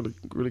I got really,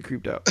 really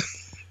creeped out.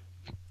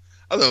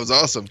 I thought it was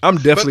awesome. I'm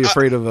definitely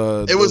afraid of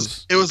it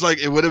was like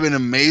it would have been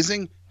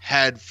amazing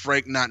had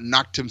Frank not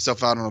knocked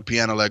himself out on a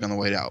piano leg on the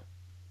way out.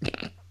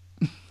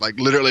 Like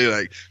literally,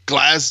 like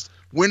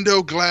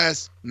window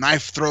glass,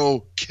 knife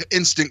throw,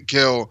 instant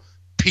kill,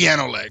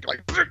 piano leg.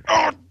 Like,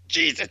 oh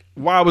Jesus!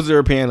 Why was there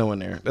a piano in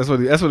there? That's what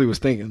he was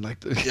thinking. Like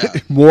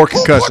more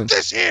concussion. Put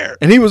this here.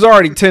 And he was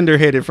already tender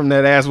headed from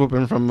that ass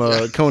whooping from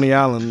Coney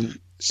Island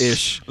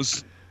ish.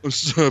 Let's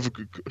have a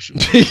concussion.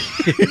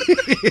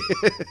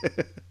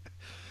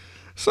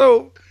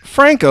 So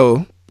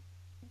Franco,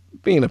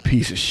 being a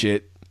piece of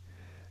shit,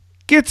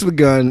 gets the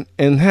gun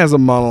and has a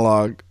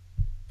monologue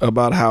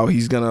about how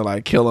he's gonna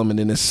like kill him, and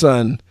then his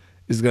son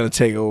is gonna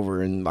take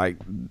over, and like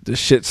the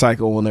shit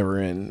cycle will never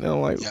end. And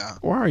I'm like,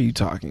 why are you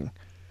talking?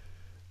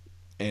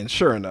 And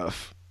sure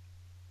enough,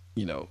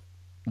 you know,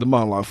 the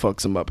monologue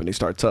fucks him up and they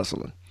start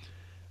tussling.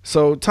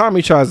 So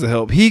Tommy tries to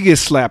help. He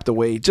gets slapped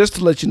away just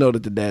to let you know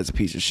that the dad's a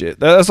piece of shit.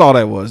 That's all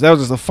that was. That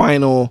was just a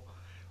final,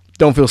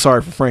 don't feel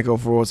sorry for Franco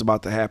for what's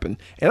about to happen.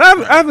 And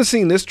I haven't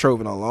seen this trope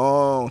in a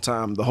long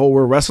time. The whole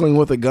we're wrestling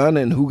with a gun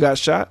and who got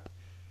shot.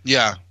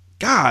 Yeah.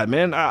 God,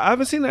 man, I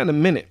haven't seen that in a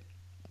minute.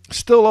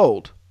 Still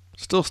old.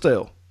 Still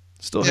stale.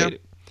 Still hate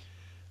it.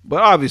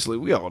 But obviously,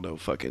 we all know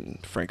fucking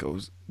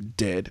Franco's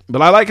dead.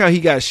 But I like how he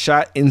got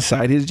shot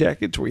inside his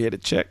jacket to where he had to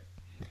check.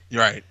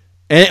 Right.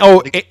 And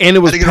and it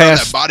was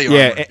past body armor.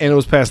 Yeah, and it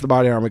was past the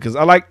body armor because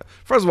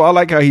first of all, I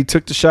like how he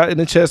took the shot in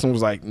the chest and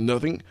was like,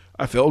 nothing.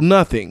 I felt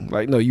nothing.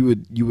 Like, no, you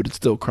would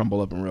still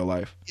crumble up in real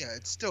life. Yeah,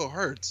 it still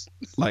hurts.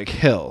 Like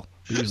hell.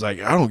 He was like,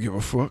 I don't give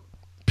a fuck.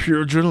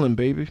 Pure adrenaline,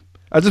 baby.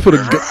 I just put a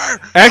gun.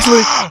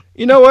 Actually,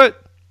 you know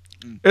what?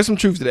 There's some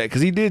truth to that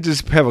because he did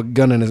just have a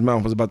gun in his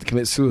mouth, was about to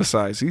commit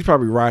suicide. So he's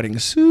probably riding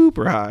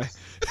super high.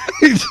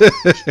 Here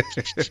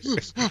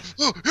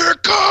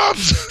it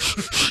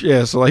comes!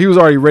 Yeah, so like he was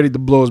already ready to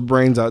blow his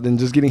brains out. Then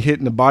just getting hit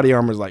in the body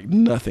armor is like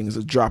nothing. It's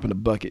a drop in the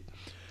bucket.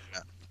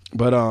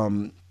 But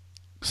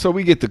so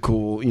we get the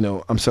cool, you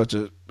know, I'm such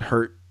a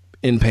hurt,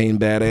 in pain,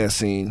 badass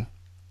scene.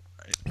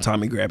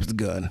 Tommy grabs the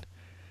gun,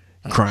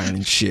 crying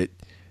and shit.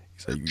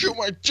 He's like, kill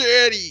my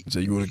daddy. He's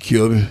like, you want to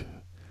kill me?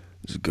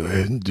 Just go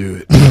ahead and do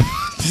it.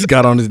 Just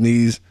got on his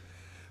knees,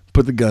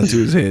 put the gun to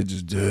his head,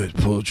 just do it,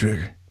 pull the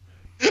trigger.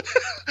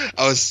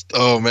 I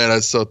so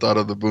thought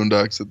of the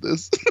Boondocks at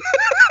this.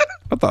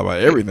 I thought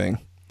about everything.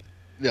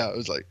 Yeah, I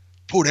was like,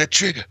 pull that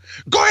trigger.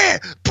 Go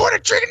ahead, pull the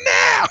trigger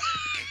now.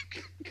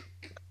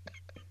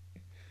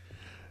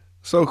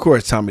 So, of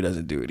course, Tommy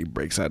doesn't do it. He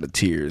breaks out of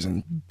tears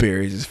and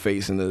buries his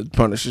face in the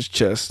Punisher's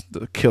chest,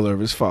 the killer of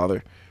his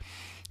father.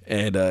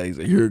 And he's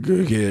like, you're a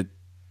good kid.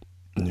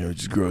 You know,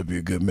 just grow up, be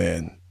a good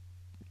man,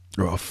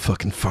 or I'll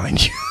fucking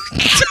find you.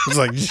 I was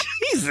like,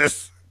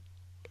 Jesus.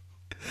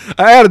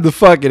 I added the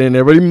fucking in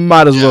there, but he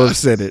might as well have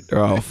said it, or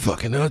I'll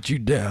fucking hunt you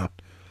down.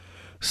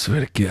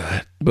 Swear to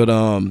God. But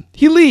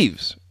he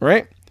leaves,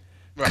 right?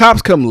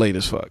 Cops come late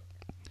as fuck.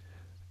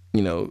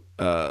 You know,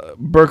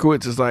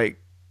 Berkowitz is like,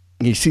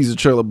 he sees a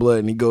trail of blood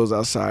and he goes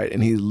outside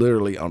and he's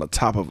literally on the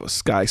top of a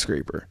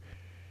skyscraper.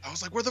 I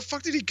was like, where the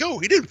fuck did he go?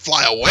 He didn't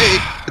fly away.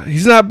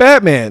 He's not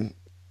Batman.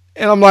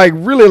 And I'm like,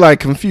 really like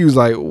confused,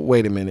 like,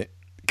 wait a minute.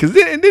 Because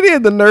then he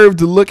had the nerve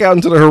to look out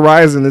into the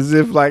horizon as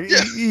if like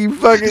he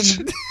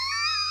fucking...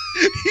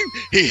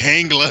 he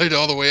hang glided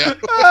all the way out.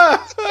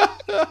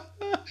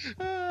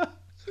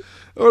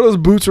 Or those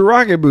boots are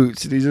rocket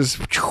boots. And he just...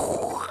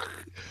 Oh,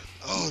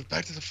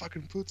 back to the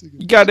fucking boots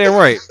again. You goddamn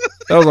right.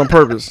 That was on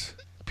purpose.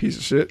 Piece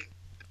of shit.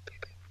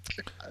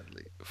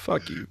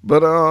 Fuck you.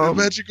 But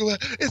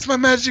it's my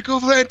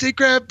magical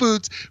anti-grav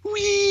boots.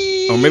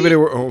 Whee! Or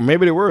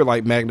maybe they were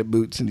like magnet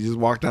boots and he just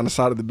walked down the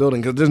side of the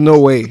building because there's no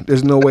way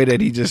that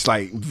he just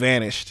like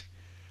vanished.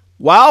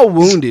 While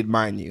wounded,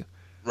 mind you.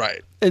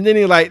 Right. And then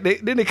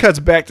then it cuts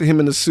back to him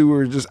in the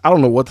sewer. Just I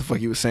don't know what the fuck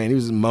he was saying. He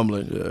was just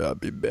mumbling, I'll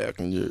be back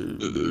and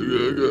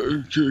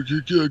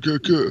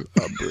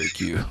I'll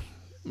break you.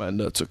 My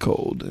nuts are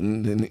cold.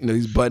 And then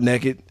he's butt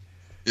naked.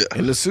 Yeah.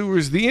 And the sewer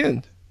is the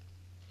end.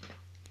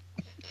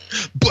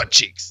 Butt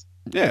cheeks.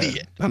 Yeah.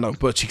 I know,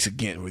 butt cheeks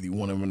again, whether you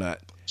want them or not.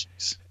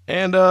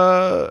 And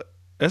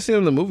that's the end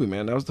of the movie,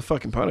 man. That was the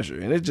fucking Punisher.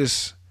 And it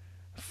just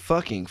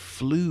fucking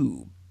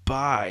flew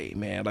by,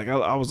 man. Like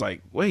I was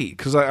like, wait,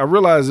 because I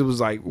realized it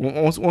was like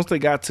once they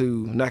got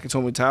to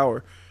Nakatomi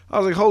Tower, I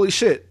was like, holy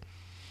shit.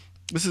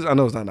 I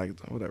know it's not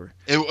Nakatomi, whatever.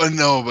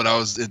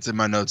 But it's in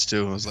my notes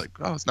too. I was like,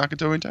 oh, it's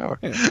Nakatomi Tower.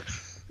 Yeah.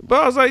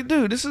 But I was like,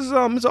 dude, this is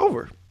it's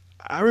over.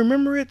 I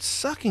remember it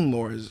sucking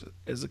more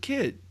as a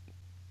kid.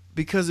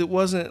 Because it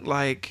wasn't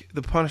like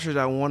the Punisher that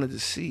I wanted to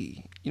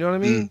see. You know what I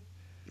mean?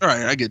 All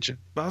right, I get you.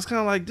 But I was kind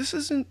of like, this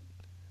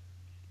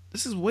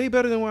is way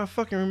better than what I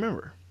fucking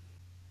remember.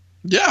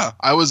 Yeah,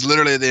 I was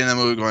literally at the end of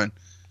the movie going,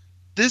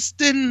 this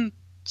didn't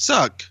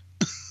suck.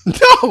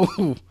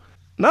 No.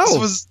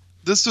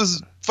 This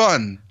was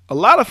fun. A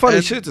lot of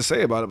funny shit to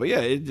say about it, but yeah,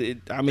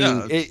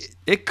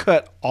 it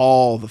cut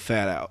all the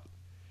fat out.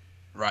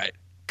 Right.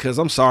 Because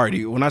I'm sorry to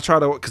you. When I try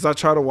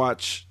to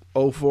watch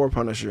 04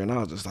 Punisher, and I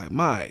was just like,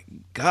 my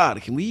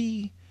God, can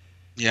we?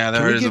 Yeah,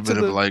 there is a bit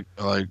of like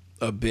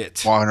a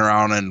bit walking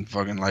around and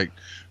fucking like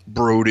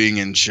brooding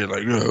and shit,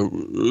 like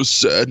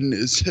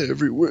sadness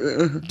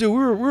everywhere. Dude, we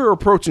were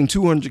approaching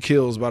 200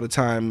 kills by the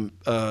time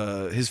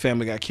his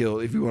family got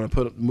killed. If you want to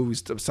put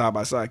movies side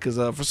by side, because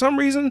for some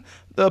reason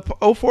the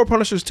 04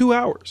 Punisher is 2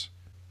 hours.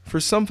 For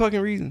some fucking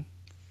reason,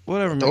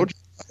 whatever, man.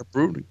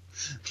 Brooding.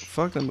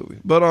 Fuck that movie.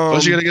 But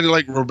plus you gotta get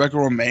like Rebecca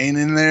Romijn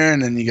in there,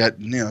 and then you got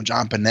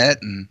John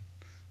Panette and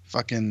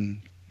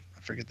fucking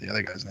I forget the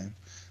other guy's name,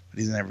 but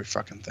he's in every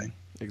fucking thing.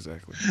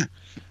 Exactly.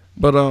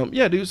 But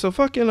yeah, dude. So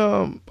fucking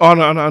no, I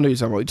know you're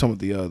talking about.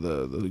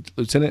 The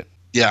lieutenant.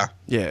 Yeah.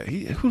 Yeah.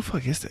 Who the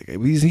fuck is that guy?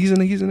 He's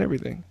in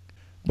everything.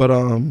 But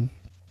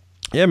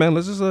yeah, man.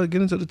 Let's just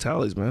get into the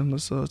tallies, man.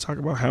 Let's talk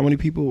about how many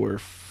people were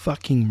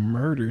fucking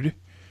murdered.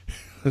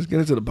 Let's get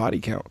into the body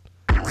count.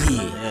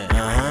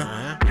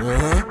 Yeah.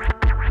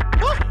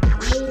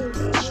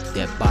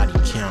 That body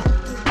count.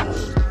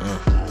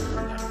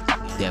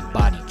 That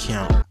body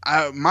count.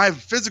 My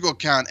physical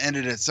count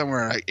ended at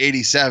somewhere like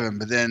 87,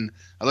 but then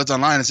I looked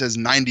online and it says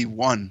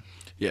 91.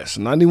 Yes,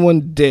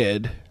 91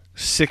 dead,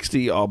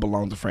 60 all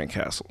belong to Frank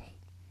Castle.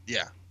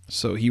 Yeah.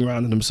 So he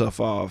rounded himself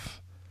off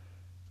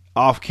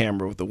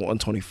camera with the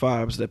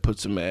 125s. That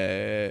puts him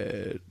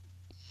at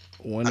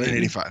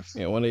 185.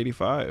 Yeah,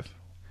 185.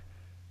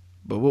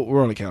 But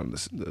we're only counting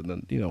this,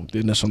 the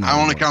initial number.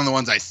 I'm only counting the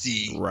ones I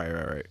see.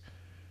 Right.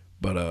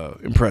 But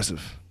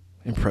impressive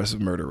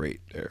murder rate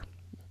there.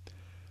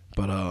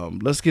 But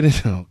let's get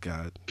into. Oh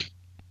God.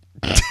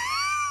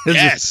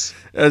 Yes.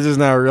 I just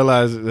now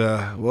realized.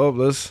 Well,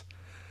 let's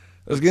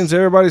get into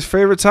everybody's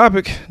favorite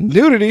topic: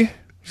 nudity.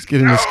 Let's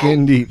get into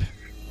skin deep.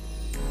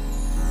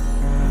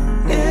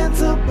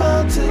 It's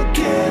about to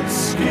get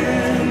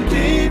skin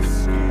deep.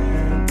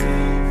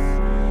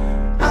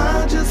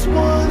 I just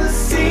wanna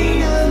see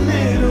a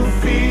little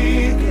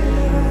feet.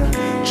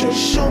 Just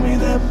show me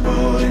that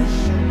booty.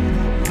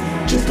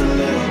 Just a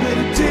little bit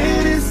of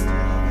titties.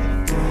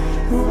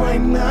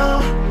 Right now.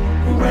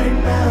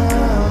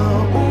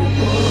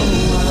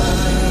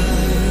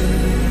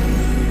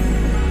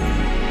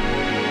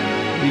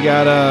 We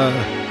got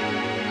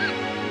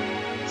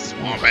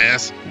swamp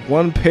ass.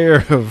 One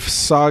pair of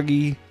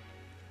soggy,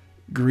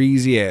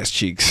 greasy ass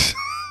cheeks.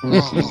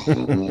 Belonging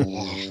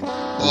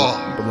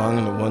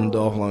to one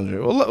Dolph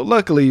Lundgren. Well,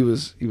 luckily he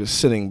was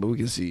sitting, but we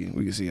can see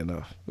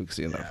enough. We can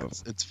see enough of him.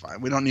 It's fine.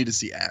 We don't need to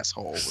see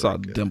asshole. Saw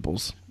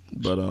dimples,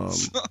 but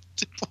That's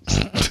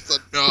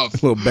enough.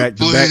 Little back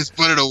to back. Please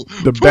put it away.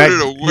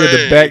 Yeah,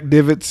 the back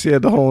divots. Yeah,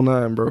 the whole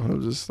nine, bro. It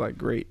was just like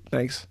great.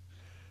 Thanks,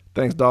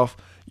 Dolph.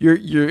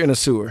 You're in a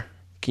sewer.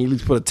 Can you at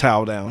least put a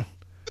towel down?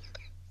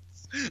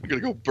 I'm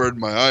gonna go burn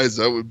my eyes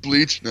out with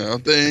bleach now.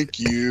 Thank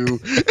you.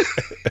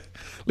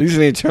 At least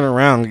they didn't turn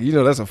around. You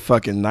know that's a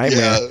fucking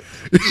nightmare.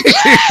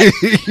 Yeah.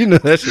 You know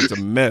that shit's a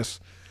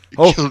mess.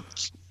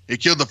 He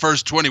killed the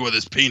first 20 with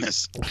his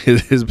penis.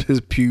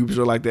 His pubes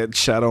are like that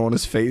shadow on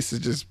his face.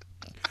 It's just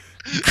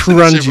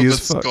crunchy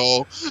as fuck.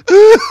 Skull.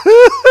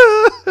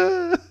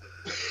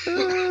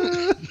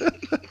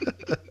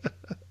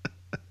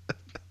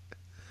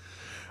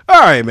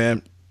 All right,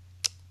 man.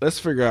 Let's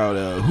figure out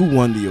who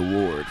won the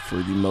award for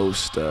the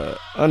most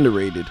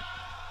underrated,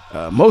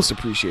 most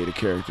appreciated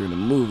character in the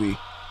movie.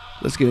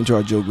 Let's get into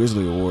our Joe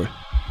Grizzly Award.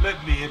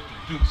 Let me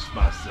introduce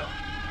myself.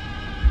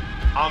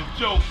 I'm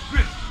Joe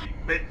Grizzly,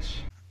 bitch.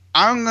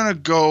 I'm going to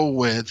go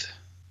with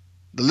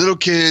the little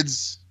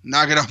kids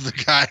knocking off the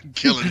guy and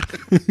killing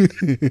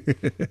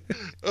him.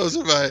 Those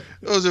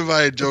are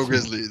my Joe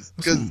Grizzlies.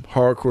 Some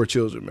hardcore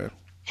children, man.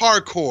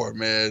 Hardcore,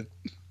 man.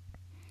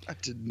 I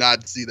did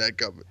not see that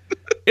coming.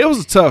 It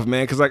was tough,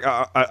 man, because like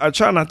I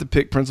try not to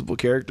pick principal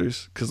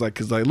characters, because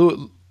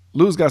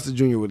Louis Gossett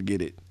Jr. would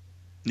get it.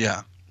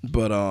 Yeah.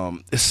 But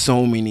there's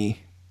so many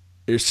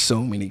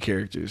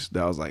characters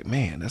that I was like,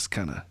 man, that's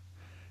kind of,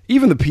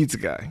 even the pizza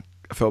guy,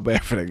 I felt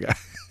bad for that guy.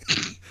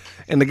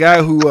 And the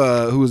guy who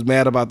was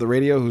mad about the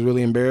radio, who's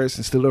really embarrassed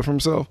and stood up for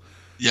himself.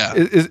 Yeah.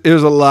 It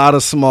was a lot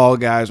of small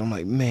guys. I'm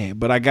like, man,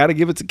 but I got to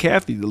give it to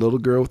Kathy, the little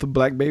girl with the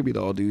black baby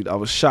doll, dude. I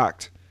was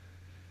shocked.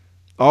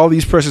 All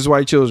these precious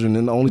white children,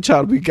 and the only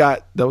child we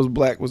got that was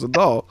black was a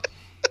doll.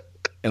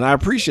 And I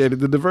appreciated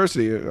the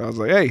diversity. I was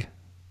like, hey,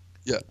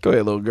 yeah, go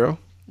ahead, little girl.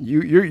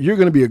 You're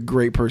going to be a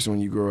great person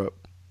when you grow up.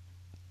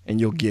 And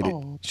you'll get it.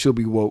 She'll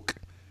be woke,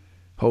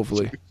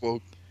 hopefully. She'll be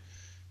woke.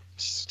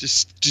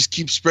 Just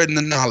keep spreading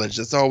the knowledge.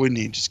 That's all we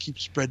need. Just keep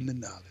spreading the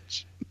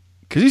knowledge.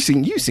 Cause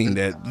you've seen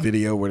that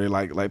video where they're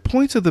like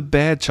point to the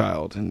bad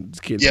child and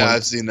kid. Yeah,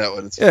 I've seen that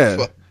one. It's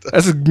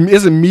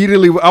it's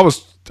immediately I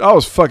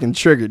was fucking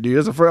triggered,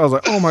 dude. I was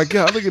like, oh my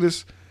god, look at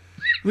this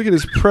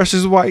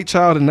precious white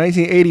child in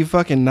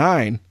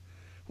 1989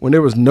 when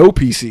there was no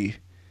PC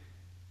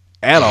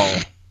at all.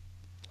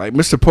 Like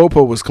Mr.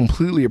 Popo was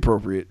completely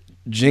appropriate.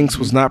 Jinx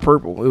was not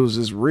purple. It was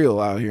just real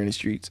out here in the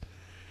streets.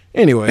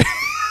 Anyway.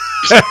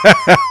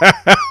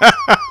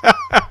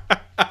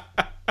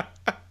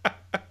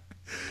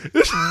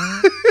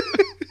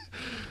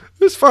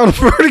 It's final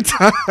verdict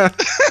time.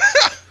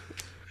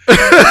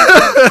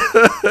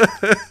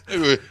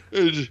 Anyway,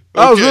 okay.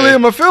 I was really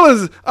in my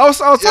feelings. I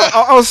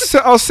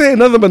was saying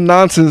nothing but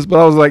nonsense, but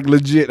I was like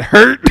legit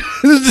hurt.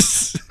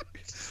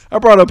 I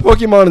brought up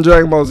Pokemon and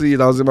Dragon Ball Z,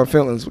 and I was in my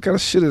feelings. What kind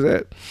of shit is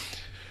that?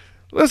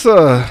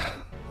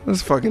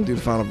 Let's fucking do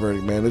the final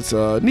verdict, man. It's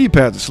knee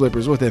pads or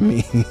slippers. What that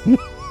mean?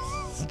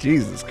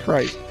 Jesus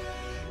Christ.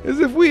 As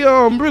if we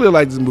really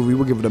like this movie,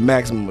 we'll give it a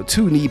maximum of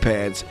 2 knee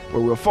pads,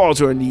 where we'll fall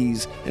to our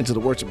knees into the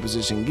worship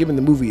position, given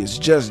the movie is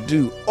just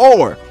due.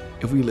 Or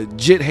if we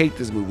legit hate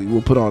this movie,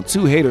 we'll put on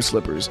 2 hater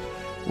slippers,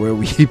 where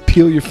we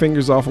peel your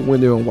fingers off a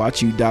window and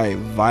watch you die a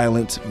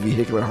violent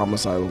vehicular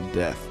homicidal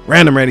death.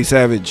 Random Randy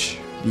Savage,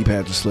 knee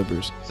pads or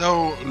slippers.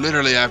 So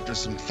literally after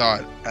some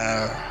thought,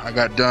 I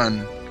got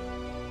done,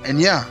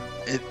 and yeah,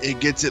 it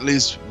gets at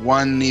least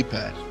 1 knee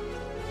pad.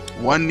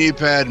 1 knee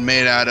pad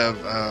made out of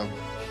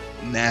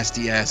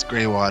nasty ass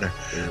gray water,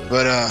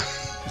 but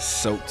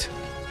soaked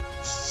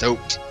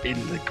in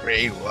the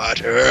gray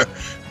water.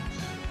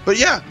 But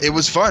yeah, it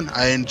was fun.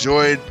 I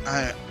enjoyed.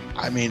 I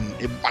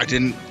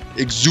didn't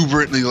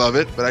exuberantly love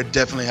it, but I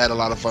definitely had a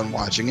lot of fun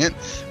watching it.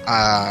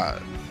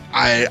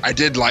 I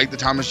did like the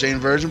Thomas Jane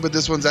version, but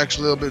this one's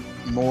actually a little bit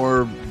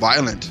more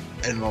violent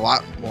and a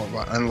lot more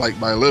violent. And like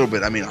by a little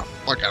bit, I mean a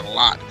fucking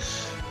lot.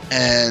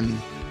 And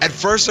at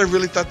first, I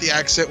really thought the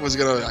accent was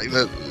gonna like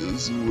that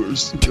is the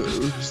worst.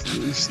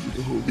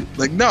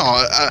 Like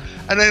no,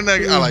 and then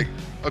I like.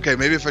 Okay,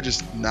 maybe if I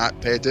just not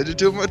pay attention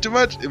to it too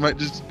much, it might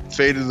just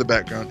fade into the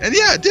background. And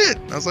yeah, it did.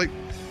 I was like,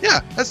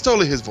 yeah, that's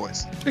totally his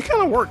voice. It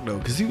kind of worked though,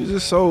 because he was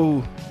just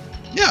so.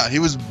 Yeah, he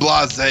was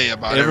blasé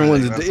about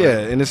everyone's everything.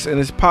 Yeah, and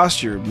his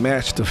posture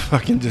matched the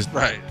fucking just.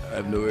 Right. I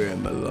have no air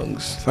in my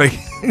lungs. Like.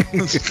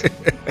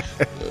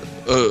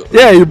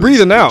 Yeah, you're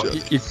breathing out.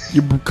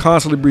 You're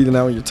constantly breathing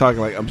out when you're talking.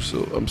 Like I'm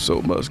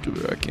so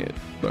muscular. I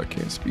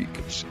can't speak.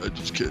 I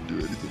just can't do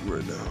anything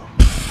right now.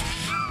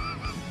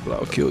 But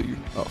I'll kill you.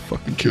 I'll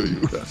fucking kill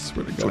you. I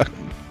swear to God.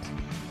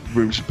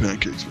 Bring me some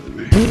pancakes,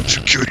 baby. I'll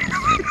kill you.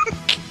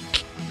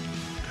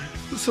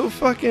 So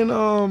fucking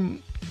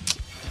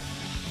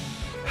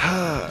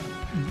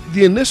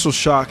the initial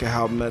shock at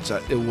how much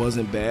it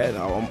wasn't bad.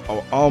 I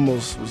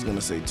almost was gonna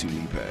say 2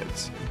 knee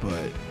pads,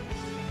 but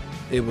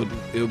it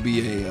would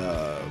be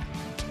a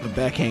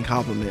backhand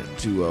compliment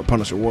to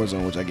Punisher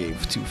Warzone, which I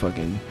gave 2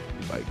 fucking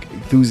like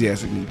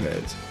enthusiastic knee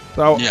pads.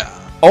 So yeah.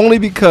 Only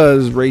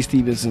because Ray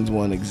Stevenson's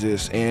one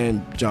exists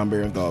and John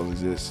Barenthal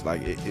exists,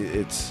 like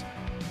it's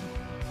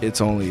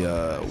only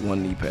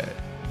 1 knee pad,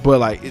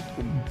 but like it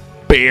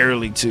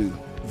barely 2,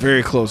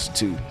 very close to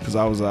 2, because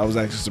I was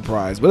actually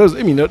surprised. But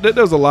there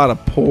was a lot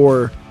of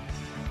poor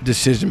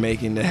decision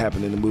making that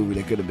happened in the movie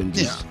that could have been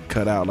just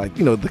cut out, like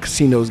the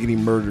casinos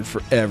getting murdered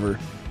forever.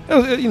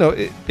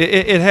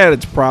 It had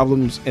its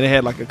problems and it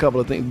had like a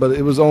couple of things, but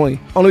it was only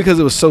because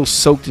it was so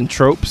soaked in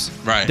tropes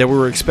that we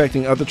were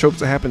expecting other tropes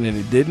to happen and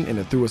it didn't, and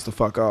it threw us the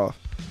fuck off.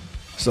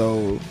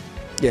 So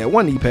yeah,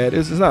 1 knee pad.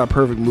 It's not a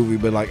perfect movie,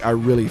 but like I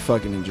really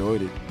fucking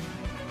enjoyed it,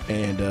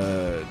 and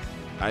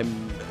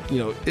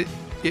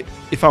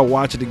if I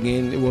watch it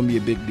again, it won't be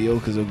a big deal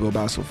because it'll go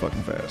by so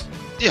fucking fast.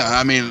 Yeah,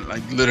 I mean,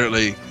 like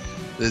literally,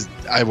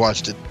 I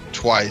watched it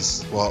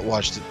twice. Well,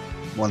 watched it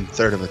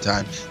 1/3 of the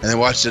time, and then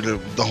watched it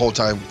the whole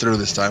time through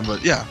this time.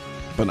 But yeah,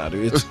 but no,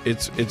 dude,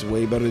 it's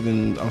way better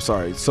than. I'm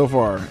sorry, so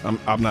far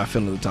I'm not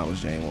feeling the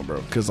Thomas Jane one, bro,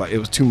 because like it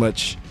was too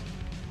much,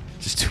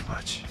 just too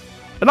much.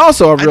 And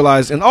also, I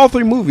realized in all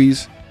 3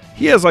 movies,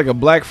 he has like a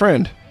black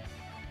friend,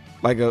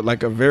 like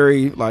a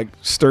very like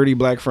sturdy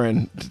black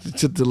friend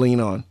to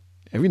lean on.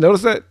 Have you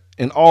noticed that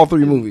in all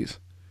 3 movies?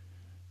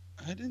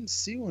 I didn't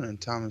see one in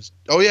Thomas.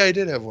 Oh yeah, I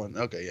did have one.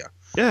 Okay,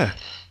 yeah.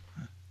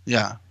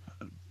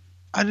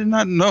 I did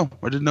not know.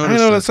 I didn't notice. I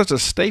know that's such a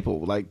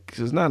staple. Like,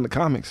 it's not in the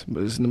comics,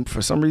 but it's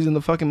for some reason in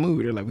the fucking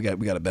movie. They're like, we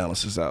got to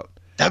balance this out.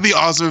 That'd be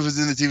awesome if it's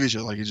in the TV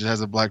show. Like, he just has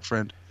a black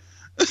friend.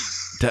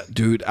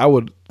 Dude,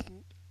 I'm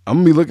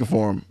gonna be looking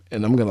for him,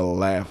 and I'm gonna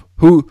laugh.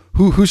 Who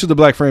should the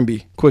black friend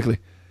be? Quickly.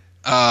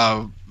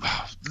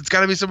 It's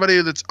got to be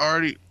somebody that's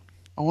already.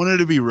 I wanted it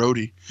to be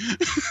Rhodey.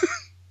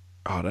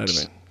 Oh, that'd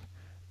have been.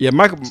 Yeah,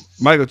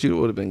 Michael Cheetah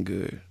would have been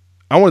good.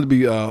 I wanted to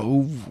be.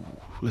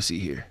 Let's see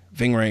here.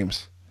 Ving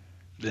Rhames.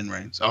 Ving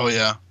Rhames. Oh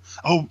yeah.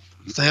 Oh,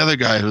 it's the other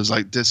guy who's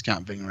like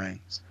discount Ving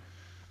Rhames.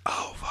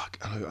 Oh fuck!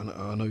 I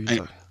know you're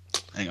talking.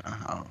 Hang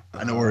on.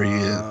 I know where he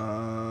is.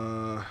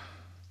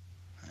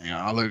 Hang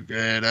on, I'll look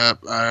it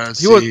up.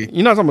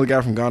 You're not talking about the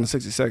guy from Gone in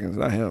 60 Seconds,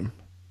 not him.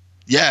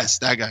 Yes,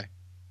 that guy.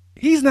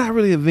 He's not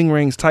really a Ving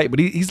Rhames type, but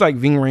he's like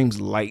Ving Rhames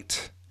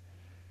light.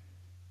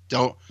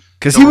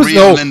 Because he was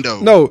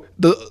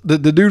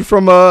the dude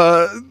from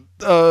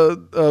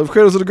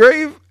Cradles of the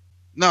Grave.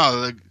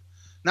 No,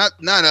 not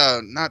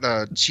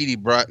Cheaty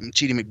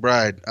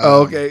McBride.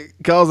 Okay.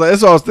 Cause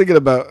that's what I was thinking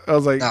about. I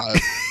was like, no,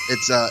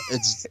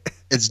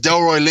 it's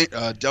Delroy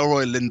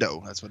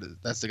Lindo.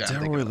 That's the guy.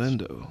 Delroy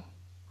Lindo.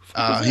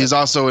 He's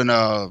also in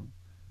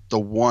The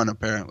One,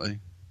 apparently.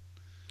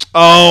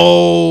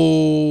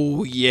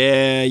 Oh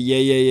yeah.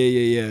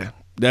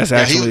 That's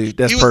actually he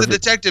that's was perfect. The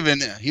detective in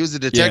there. He was the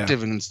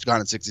detective in Gone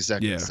in 60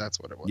 Seconds. Yeah. That's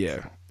what it was.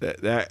 Yeah,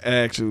 that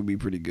actually would be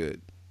pretty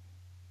good.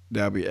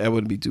 That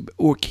wouldn't be too bad.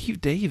 Or Keith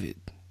David.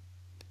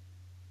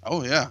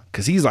 Oh yeah,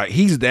 because he's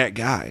that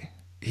guy.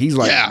 He's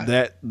like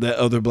that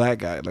other black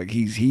guy. Like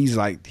he's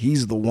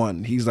the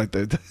one. He's like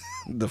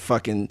the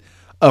fucking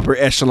upper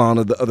echelon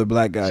of the other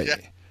black guy. Yeah.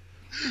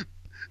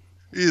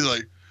 He's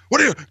like,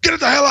 what are you? Get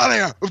the hell out of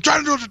here! I'm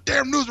trying to do a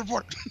damn news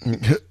report.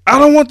 I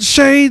don't want the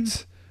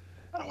shades.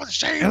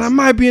 And I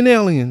might be an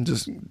alien.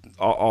 Just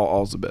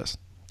all's the best.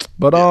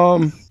 But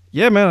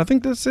yeah, man, I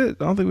think that's it.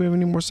 I don't think we have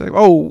any more segments.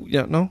 Oh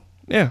yeah, no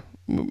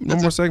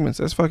more segments.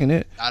 That's fucking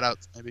it. Shout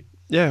outs, maybe.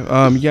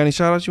 Yeah. You got any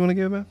shout outs you want to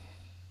give, man?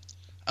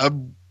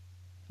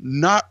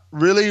 Not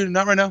really.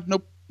 Not right now.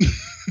 Nope.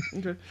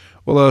 Okay.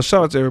 Well,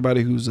 shout out to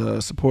everybody who's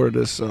supported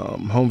us.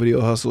 Home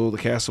Video Hustle, the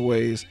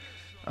Castaways,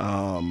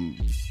 the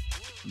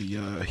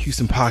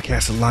Houston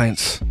Podcast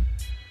Alliance.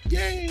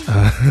 Yay!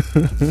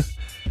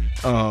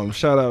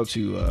 Shout out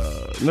to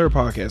Nerd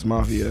Podcast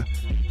Mafia,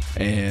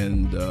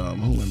 and who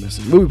am I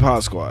missing? Movie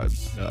Pod Squad.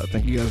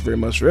 Thank you guys very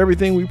much for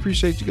everything. We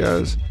appreciate you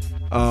guys.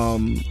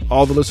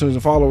 All the listeners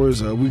and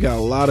followers. We got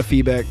a lot of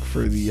feedback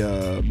for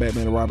the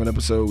Batman and Robin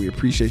episode. We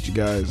appreciate you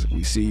guys.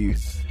 We see you.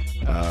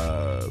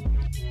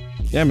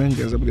 Yeah, man. You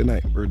guys have a good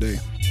night or a day.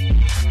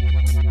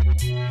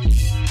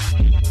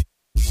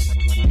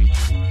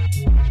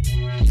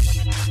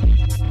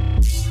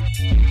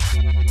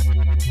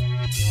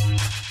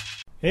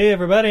 Hey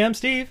everybody, I'm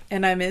Steve.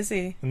 And I'm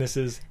Izzy. And this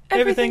is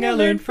Everything I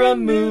Learned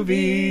from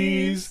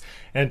Movies.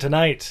 And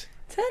tonight,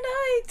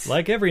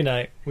 like every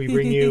night, we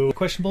bring you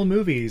questionable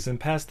movies and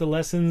pass the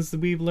lessons that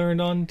we've learned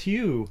on to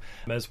you,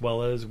 as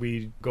well as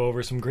we go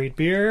over some great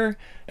beer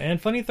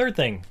and funny third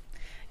thing.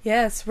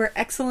 Yes, we're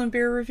excellent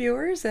beer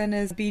reviewers, and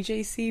as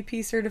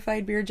BJCP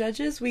certified beer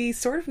judges, we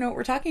sort of know what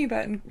we're talking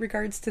about in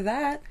regards to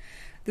that.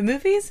 The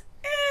movies?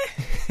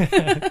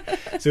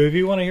 So if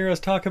you want to hear us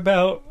talk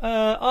about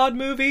odd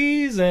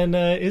movies and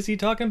Izzy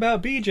talking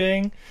about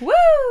BJing,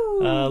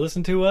 woo!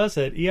 Listen to us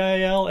at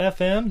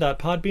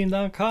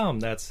eilfm.podbean.com.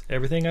 That's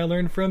everything I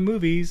learned from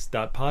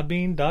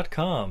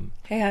movies.podbean.com.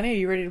 Hey honey, are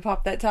you ready to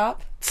pop that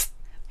top?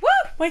 Woo!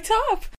 My top!